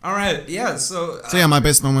 All right. Yeah. So yeah, my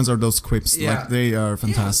best moments are those quips. Yeah. Like they are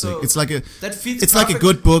fantastic. Yeah, so it's like a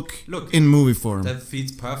good book in movie form. That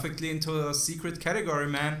fits perfectly into a secret category,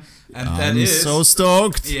 man. And I'm so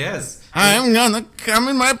stoked. Yes. I'm gonna come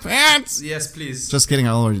in my pants. Yes, please. Just kidding.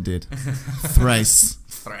 I already did. Thrice.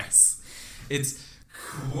 It's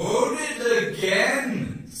quoted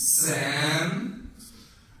again, Sam.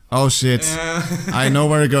 Oh shit! I know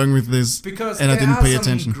where you're going with this, and I didn't pay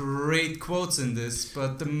attention. There are some great quotes in this,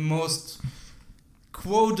 but the most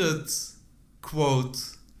quoted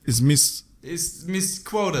quote is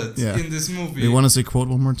misquoted in this movie. You want to say quote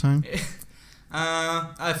one more time?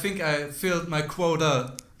 I think I filled my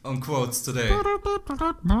quota on quotes today.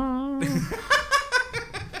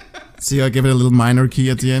 See, I give it a little minor key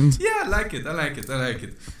at the end. Yeah, I like it.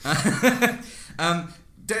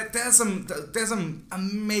 there's some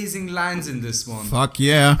amazing lines in this one. Fuck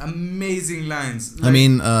yeah. Amazing lines. Like, I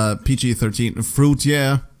mean, PG-13 fruit,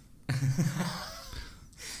 yeah.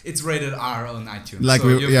 It's rated R on iTunes. Like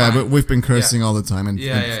so we've been cursing all the time and,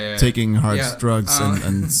 taking hard drugs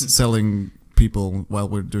and selling people while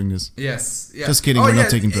we're doing this. Yes. Yeah. Just kidding. We're not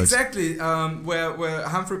taking drugs. Exactly. Where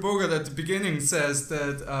Humphrey Bogart at the beginning says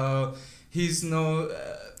that he's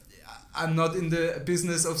I'm not in the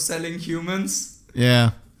business of selling humans.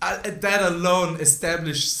 Yeah. That alone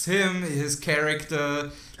establishes him, his character,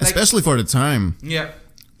 especially for the time. Yeah.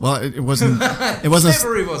 Well, it wasn't. It wasn't.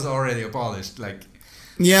 Slavery was already abolished. Like.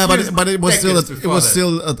 Yeah, but it was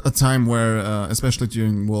still a time where, especially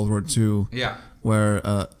during World War II,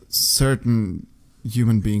 where certain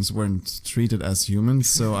human beings weren't treated as humans.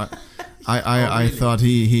 So I thought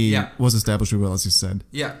he was established well, as you said.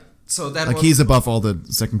 Yeah. So that like he's above all the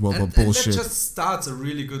Second World War bullshit. And that just starts a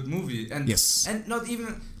really good movie. And and not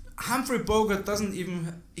even Humphrey Bogart doesn't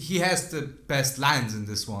even. He has the best lines in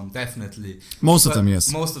this one, definitely. Most of them, yes.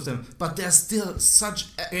 Most of them, but there's still such.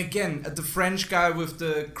 Again, the French guy with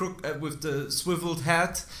the with the swiveled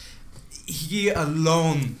hat. He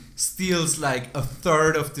alone steals like a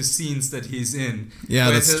third of the scenes that he's in. Yeah,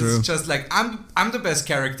 that's true. It's just like I'm the best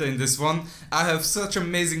character in this one. I have such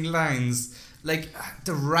amazing lines. Like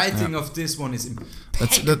the writing of this one is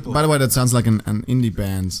impeccable. By the way, that sounds like an indie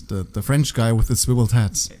band. The French guy with the swiveled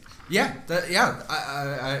hats. Yeah,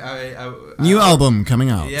 New album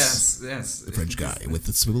coming out. Yes. The French guy with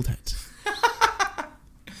the swiveled hat.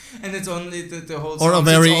 And it's only the whole. Or a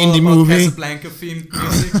very indie movie. Casablanca themed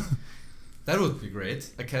music. That would be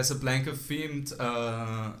great. A Casablanca themed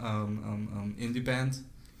indie band.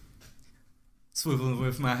 Swivel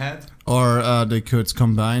with my head. Or they could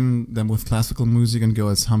combine them with classical music and go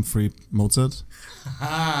as Humphrey Mozart.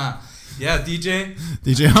 Yeah, DJ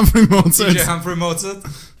Humphrey Mozart. DJ Humphrey Mozart.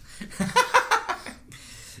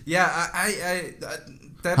 Yeah,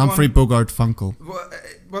 that Humphrey Bogart Funkel.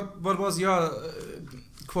 What was your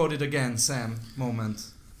quoted again, Sam, moment?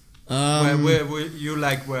 Where you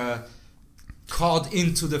like were caught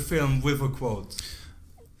into the film with a quote?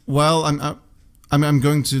 Well, I'm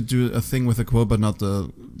going to do a thing with a quote, but not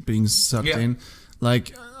being sucked in.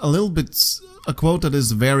 Like a quote that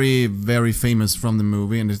is very, very famous from the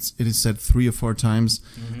movie, and it is said 3 or 4 times,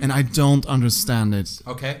 and I don't understand it.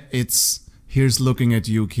 Okay. It's "Here's looking at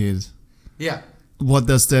you, kid." Yeah. What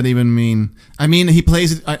does that even mean? I mean, he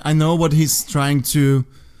plays it. I know what he's trying to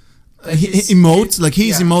emote. Like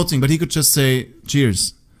he's emoting, but he could just say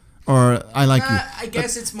 "Cheers." Or I like you. I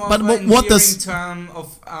guess it's more but of an what does term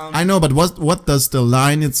of. I know, but what does the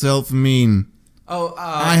line itself mean? Oh,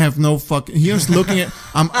 I have no fucking. Here's looking at.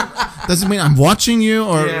 Does it mean I'm watching you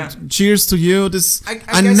or cheers to you? This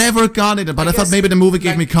I never got it, but I thought maybe the movie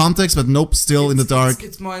gave me context, but nope, still in the dark.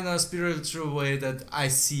 It's more in a spiritual way that I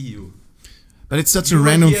see you. But it's such a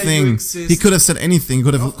random thing. He could have said anything. He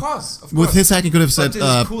could have. Of course. With his hat, he could have said.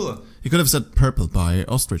 Cooler. He could have said "Purple" by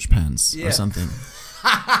Ostrich Pants or something.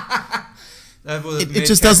 It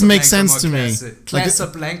just doesn't make sense to me.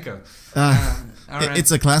 Casablanca. Right.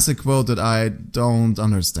 It's a classic quote that I don't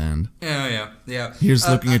understand. Yeah. Here's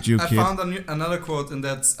looking at you, kid. I found another quote, and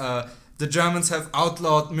that's the Germans have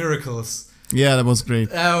outlawed miracles. Yeah, that was great.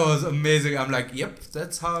 That was amazing. I'm like, yep,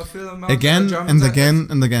 that's how I feel about again the and again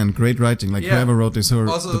and again. Great writing. Like whoever wrote this, or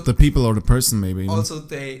also, the people or the person maybe. Also,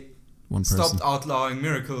 they stopped outlawing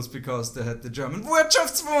miracles because they had the German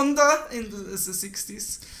Wirtschaftswunder in the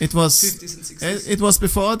 60s. It was 50s and 60s. It was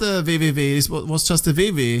before the WWW. It was just the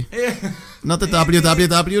WW. Yeah. Not the WWW,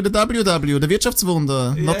 the WW, the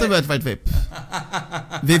Wirtschaftswunder, not the World Wide Web.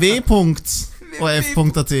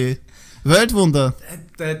 www.orf.at. Weltwunder.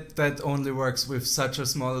 That only works with such a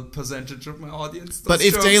small percentage of my audience. But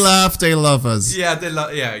if they laugh, they love us. Yeah, they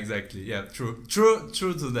love. Yeah, exactly. Yeah, true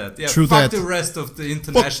to that. Yeah, true fuck that. the rest of the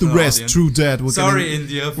international Fuck the rest. audience. True that.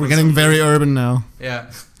 India. We're getting very urban now.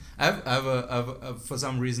 Yeah, I have for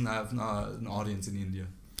some reason I have an audience in India.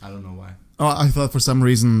 I don't know why. Oh, I thought for some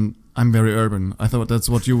reason I'm very urban. I thought that's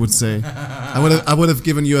what you would say. I would have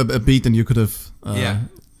given you a beat and you could have.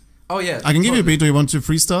 Oh yeah. I can give you a beat. Do you want to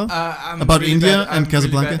freestyle about really India and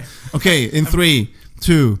Casablanca? Really okay, in 3,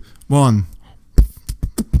 2, 1.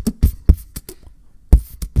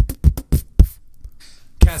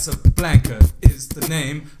 Casablanca is the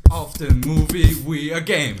name of the movie. We are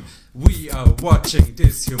game. We are watching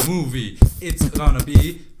this here movie. It's gonna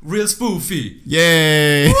be real spoofy.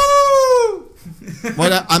 Yay! Woo!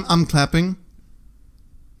 What? I'm clapping.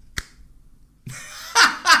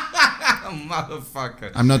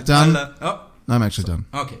 Motherfucker. I'm not done. No, I'm actually done.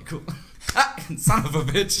 Okay, cool. Son of a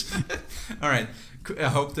bitch. All right. I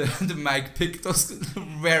hope the mic picked those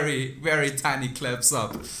very, very tiny claps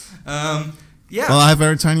up. Yeah. Well, I have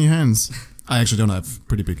very tiny hands. I actually don't have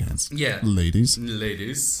pretty big hands. Yeah. Ladies.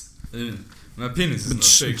 My penis is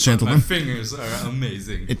not big, gentlemen. but my fingers are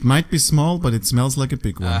amazing. It might be small, but it smells like a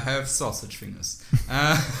big one. I have sausage fingers.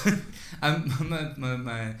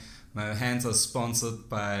 My hands are sponsored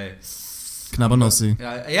by... Knabbernossi.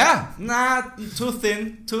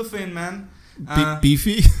 Too thin, man.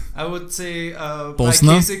 Beefy? I would say by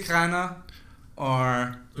Bosna? Käsekreiner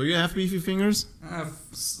or... Do you have beefy fingers?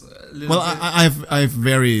 Well, I have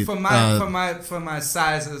very... For my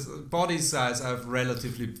size, body size, I have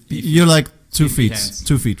relatively beefy. You're like 2 feet. Hands.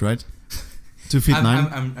 2 feet, right? 2 feet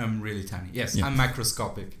 9? I'm really tiny. Yes, Yeah. I'm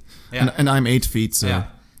microscopic. Yeah. And I'm 8 feet, so...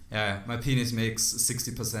 Yeah, my penis makes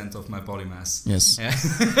 60% of my body mass. Yes. Yeah.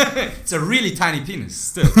 It's a really tiny penis,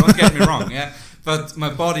 still, don't get me wrong, yeah. But my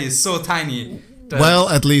body is so tiny that... Well,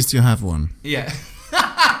 at least you have one. Yeah.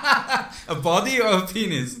 A body or a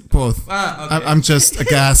penis? Both. Okay. I'm just a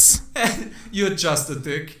gas. You're just a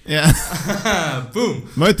dick. Yeah. Boom.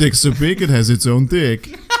 My dick's so big it has its own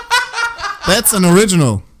dick. That's an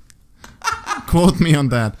original. Quote me on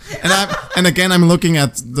that. And again, I'm looking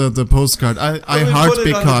at the postcard. I heart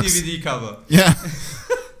big cocks. Put it on the DVD cover. Yeah.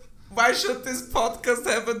 Why should this podcast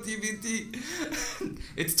have a DVD?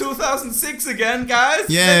 It's 2006 again, guys.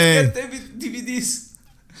 Yay. Let's get DVDs.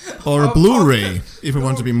 Or a Blu-ray, if we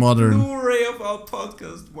want to be modern. Blu-ray of our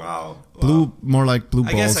podcast. Wow. More like blue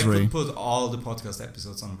balls I guess I ray. could put all the podcast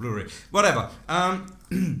episodes on Blu-ray. Whatever. I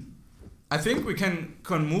think we can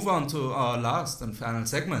move on to our last and final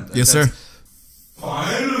segment. And Yes, sir.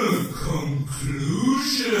 Final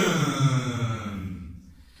conclusion.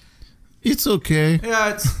 It's okay.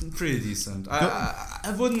 Yeah, it's pretty decent.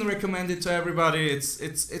 I wouldn't recommend it to everybody.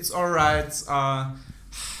 It's all right.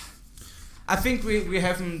 I think we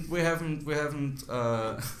haven't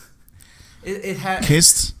it had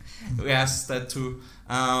Kissed. Yes, that too.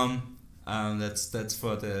 That's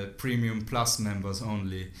for the Premium Plus members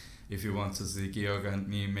only. If you want to see Georg and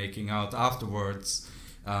me making out afterwards.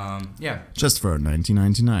 Just for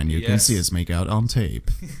 $19.99, you can see us make out on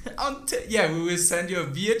tape. Yeah, we will send you a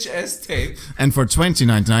VHS tape. And for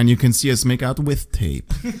 $20.99, you can see us make out with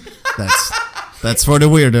tape. That's for the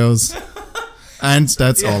weirdos. And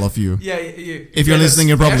that's all of you. Yeah. If you're listening,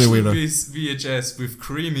 you're probably a weirdo. VHS with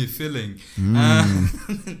creamy filling.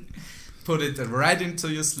 Put it right into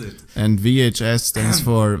your slit. And VHS stands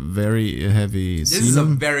for very heavy This semen. is a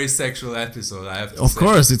very sexual episode, I have to say. Of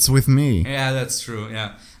course, it's with me. Yeah, that's true,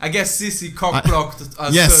 yeah. I guess Sissy cock-blocked us to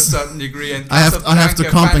a certain degree, and I have to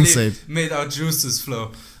compensate. Made our juices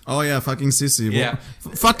flow. Oh yeah, fucking Sissy. Yeah.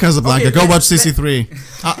 Fuck Casablanca. Okay, Go watch Sissy 3.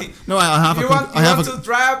 No, I have you a... want to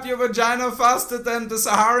dry up your vagina faster than the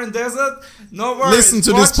Saharan desert? No worries. Listen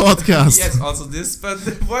to this podcast. Yes, also this, but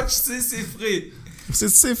watch Sissy 3.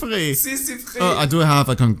 Sissy 3. Sissy 3. I do have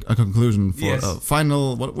a conclusion for Yes.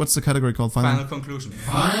 final... What's the category called? Final conclusion.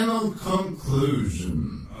 Final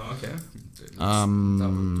conclusion. Okay.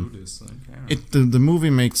 The movie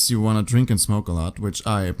makes you want to drink and smoke a lot, which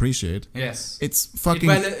I appreciate. Yes. It's fucking...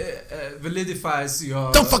 It validifies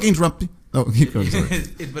your... Don't fucking interrupt me! Oh, keep going, sorry.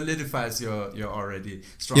 It validifies your already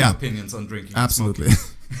strong opinions on drinking. Absolutely.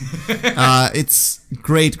 It's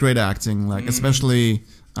great acting, like especially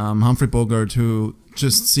Humphrey Bogart, who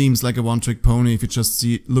just seems like a one-trick pony if you just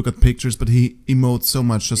look at pictures, but he emotes so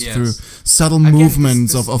much just through subtle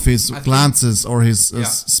movements of his glances or his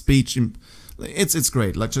speech. It's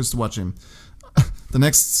great. Like, just watch him. The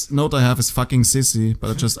next note I have is fucking Sissy,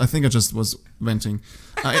 but I think I just was venting.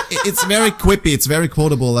 It's very quippy. It's very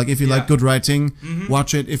quotable. Like, if you like good writing,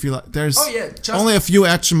 watch it. If you like, there's only a few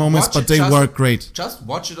action moments, but they work great. Just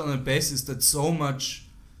watch it on the basis that so much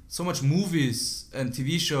movies and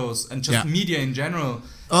TV shows and just media in general,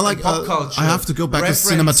 like pop culture. I have to go back to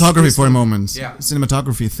cinematography for a moment. Yeah.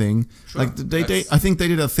 Cinematography thing. Sure. Like I think they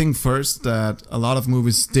did a thing first that a lot of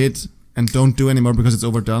movies did and don't do anymore because it's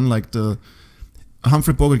overdone. Like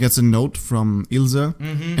Humphrey Bogart gets a note from Ilse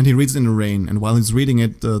and he reads it in the rain, and while he's reading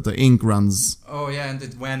it, the ink runs. Oh yeah, and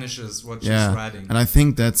it vanishes what she's writing. And I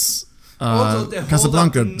think that's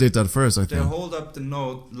Casablanca did that first, I think. They hold up the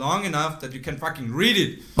note long enough that you can fucking read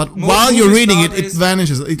it. But while you're reading it, it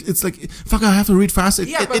vanishes. It's like, fuck, I have to read fast.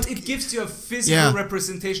 But it gives you a physical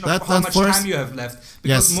representation of how much time you have left.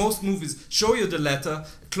 Because most movies show you the letter,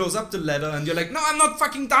 close up the letter, and you're like, no, I'm not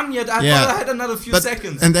fucking done yet. I thought I had another few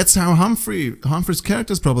seconds. And that's how Humphrey's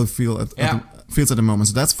characters probably feels at the moment.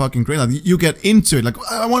 So that's fucking great. Like, you get into it. Like,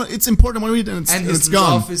 it's important. I want to read it, and it's his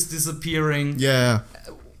gone. love is disappearing. Yeah.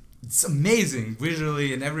 it's amazing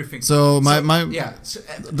visually and everything. So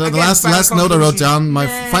the last note I wrote down, my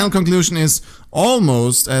final conclusion is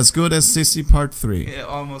almost as good as Sissy Part 3. Yeah,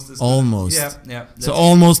 almost as almost. Good. Yeah. So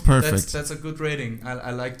almost perfect. That's a good rating.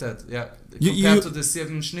 I like that. Yeah. Compared to the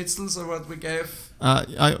 7 schnitzels or what we gave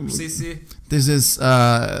Sissy. This is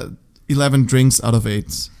 11 drinks out of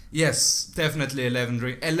 8. Yes, definitely 11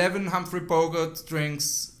 drinks. 11 Humphrey Bogart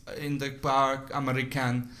drinks in the bar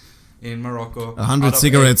American in Morocco. 100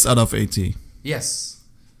 cigarettes out of 80. Yes.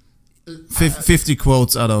 50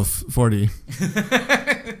 quotes out of 40.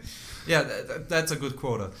 Yeah, that's a good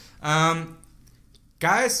quota.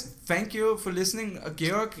 Guys, thank you for listening.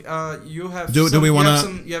 Georg, you have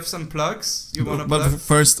you have some plugs. You want to plug? But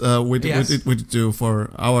first, we do for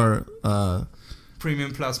our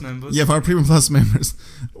Premium Plus members. Yeah, for our Premium Plus members,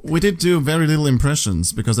 we did do very little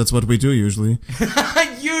impressions because that's what we do usually.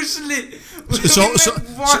 Usually.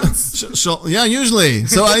 Yeah, usually.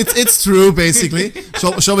 So it's true, basically.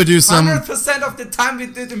 Shall we do some... 100% of the time we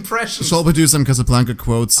did impressions. Shall we do some Casablanca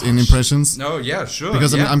quotes in impressions? No, yeah, sure.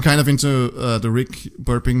 Because I'm kind of into the Rick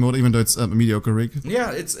burping mode, even though it's a mediocre Rick.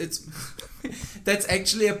 Yeah, it's that's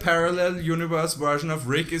actually a parallel universe version of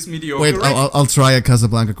Rick is mediocre. Wait, I'll try a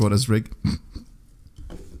Casablanca quote as Rick.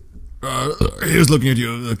 He was looking at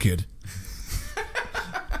you, kid.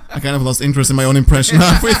 I kind of lost interest in my own impression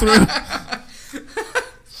halfway through.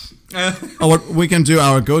 What we can do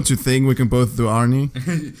our go-to thing. We can both do Arni.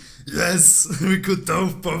 Yes, we could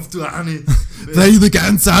both do Arni. They the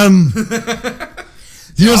Gansan.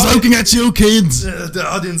 He was looking at you, kid. The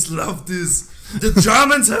audience loved this. The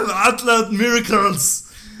Germans have outlawed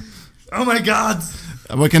miracles. Oh my god.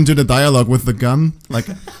 We can do the dialogue with the gun, like.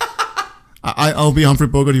 I'll be Humphrey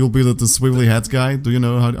Bogart. You'll be the swivelly hat guy. Do you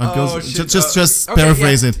know how it goes? Shit. Just okay,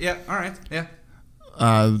 paraphrase it. Yeah. All right. Yeah.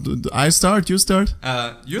 I start. You start.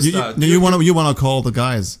 You start. You wanna call the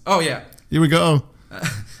guys. Oh yeah. Here we go.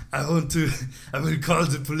 I will call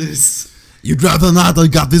the police. You'd rather not. I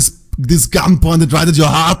got this gun pointed right at your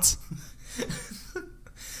heart.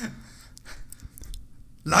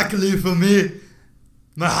 Luckily for me,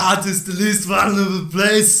 my heart is the least vulnerable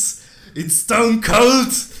place. It's stone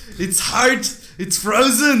cold. It's hard. It's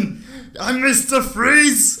frozen. I'm Mr.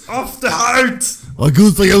 Freeze of the heart. Well,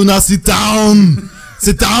 good for you. Now sit down.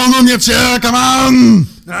 Sit down on your chair. Come on.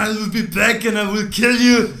 I will be back and I will kill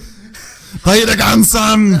you. Play the gun,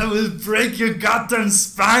 son. I will break your goddamn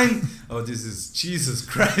spine. Oh, this is Jesus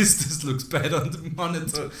Christ. This looks bad on the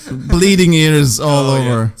monitor. Bleeding ears all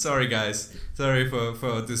over. Yeah. Sorry, guys. Sorry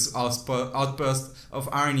for this outburst of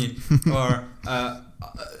Arni or.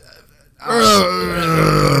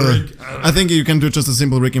 I think you can do just a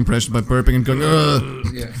simple Rick impression by burping and going.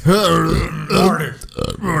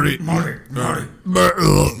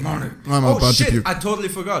 I'm about shit! to puke. I totally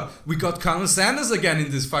forgot. We got Colonel Sanders again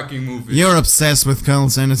in this fucking movie. You're obsessed with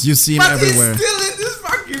Colonel Sanders. You see him everywhere. But he's still in this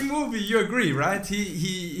fucking movie. You agree, right?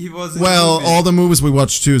 He was. In well, the movie. all the movies we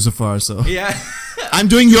watched too so far. So yeah. I'm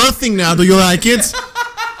doing your thing now. Do you like it,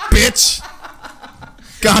 bitch?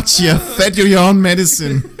 Gotcha. Fed you your own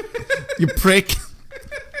medicine. You prick.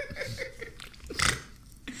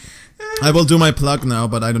 I will do my plug now,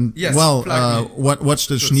 but I don't. Yes, watch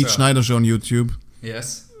the Shniit Schneyder show on YouTube.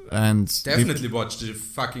 Yes. And definitely watch the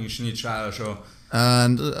fucking Shniit Schneyder show.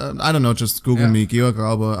 And I don't know, just Google me, Georg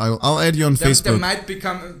Rauber. I'll add you on Facebook. There might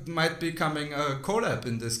be coming a collab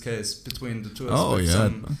in this case between the two of us. Oh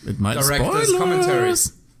yeah, it might. Directors' spoilers.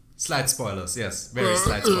 commentaries. Slight spoilers, yes, very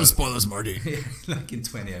slight spoilers. Spoilers, Marty. Like in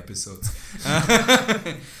 20 episodes.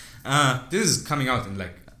 This is coming out in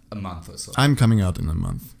like a month or so. I'm coming out in a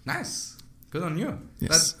month. Nice. Good on you.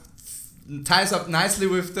 Yes. That ties up nicely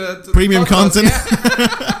with the premium podcast, content.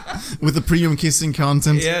 Yeah. With the premium kissing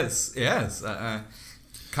content. Yes.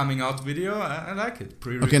 Coming out video, I like it.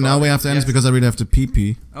 Okay, now we have to end this because I really have to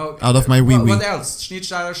pee out of my wee-wee. What else? Shniit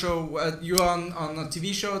Schneyder show, you're on a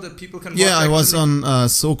TV show that people can watch? Yeah, I was on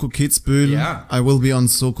Soko Kitzbühel. Yeah. I will be on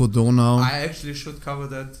Soko Donau. I actually should cover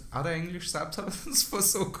that. Are there English subtitles for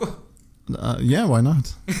Soko? Yeah, why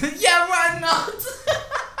not? Yeah, why not?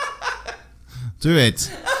 Do it.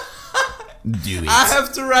 Do it. I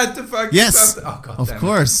have to write the fucking stuff. Oh god, of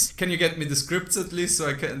course. Can you get me the scripts at least so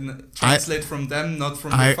I can translate from them, not from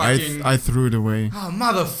the fucking... I threw it away. Oh,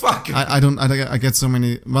 motherfucker. I get so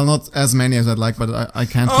many... Well, not as many as I'd like, but I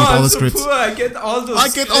can't keep all the scripts. Poor. I get all those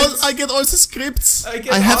scripts. I get all the scripts.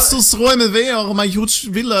 I have to throw them away or my huge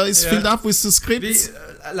villa is filled up with the scripts.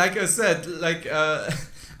 Like I said,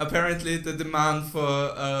 apparently the demand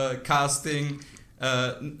for casting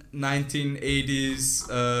 1980s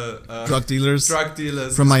drug dealers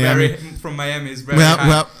from Miami. From Miami is very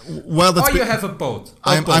high. Well, that's you have a boat.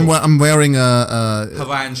 I'm wearing a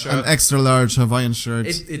Hawaiian shirt, an extra large Hawaiian shirt.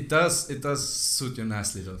 It does suit you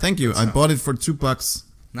nicely though. Thank you. I bought it for $2.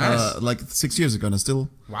 Nice. Like 6 years ago, and I still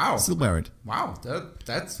wear it. Wow,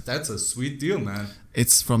 that's a sweet deal, man.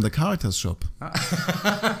 It's from the Caritas shop.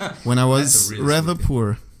 When I was rather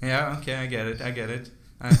poor. Yeah, okay, I get it.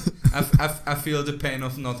 I feel the pain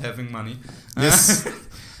of not having money. Yes.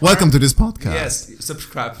 Welcome to this podcast. Yes,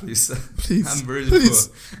 subscribe, please. Please. I'm really poor.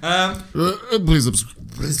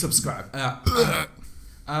 Please subscribe. Now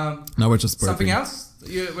we're just burping. Something else?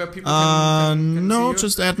 Where people can no, see you?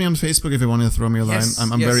 just add me on Facebook if you want to throw me a line.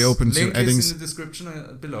 I'm very open to adding. Link is in the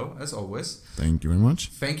description below, as always. Thank you very much.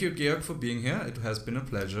 Thank you, Georg, for being here. It has been a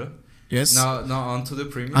pleasure. Yes. Now on to the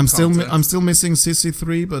premium. I'm still missing Sissy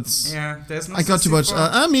 3, but yeah, there's no. I got to watch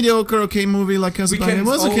a mediocre, okay movie like Casablanca. We can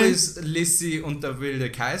was always Lissy und der wilde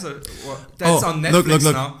Kaiser. That's on Netflix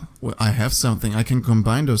look. now. Well, I have something. I can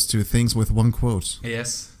combine those two things with one quote.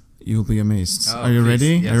 Yes. You'll be amazed. Oh, Are you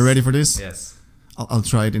ready? Yes. Are you ready for this? Yes. I'll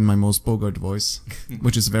try it in my most Bogart voice,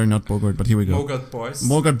 which is very not Bogart, but here we go. Bogart boys.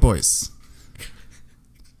 Bogart boys.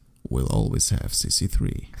 We'll always have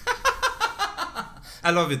CC3.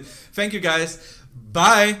 I love it. Thank you guys.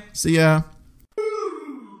 Bye. See ya.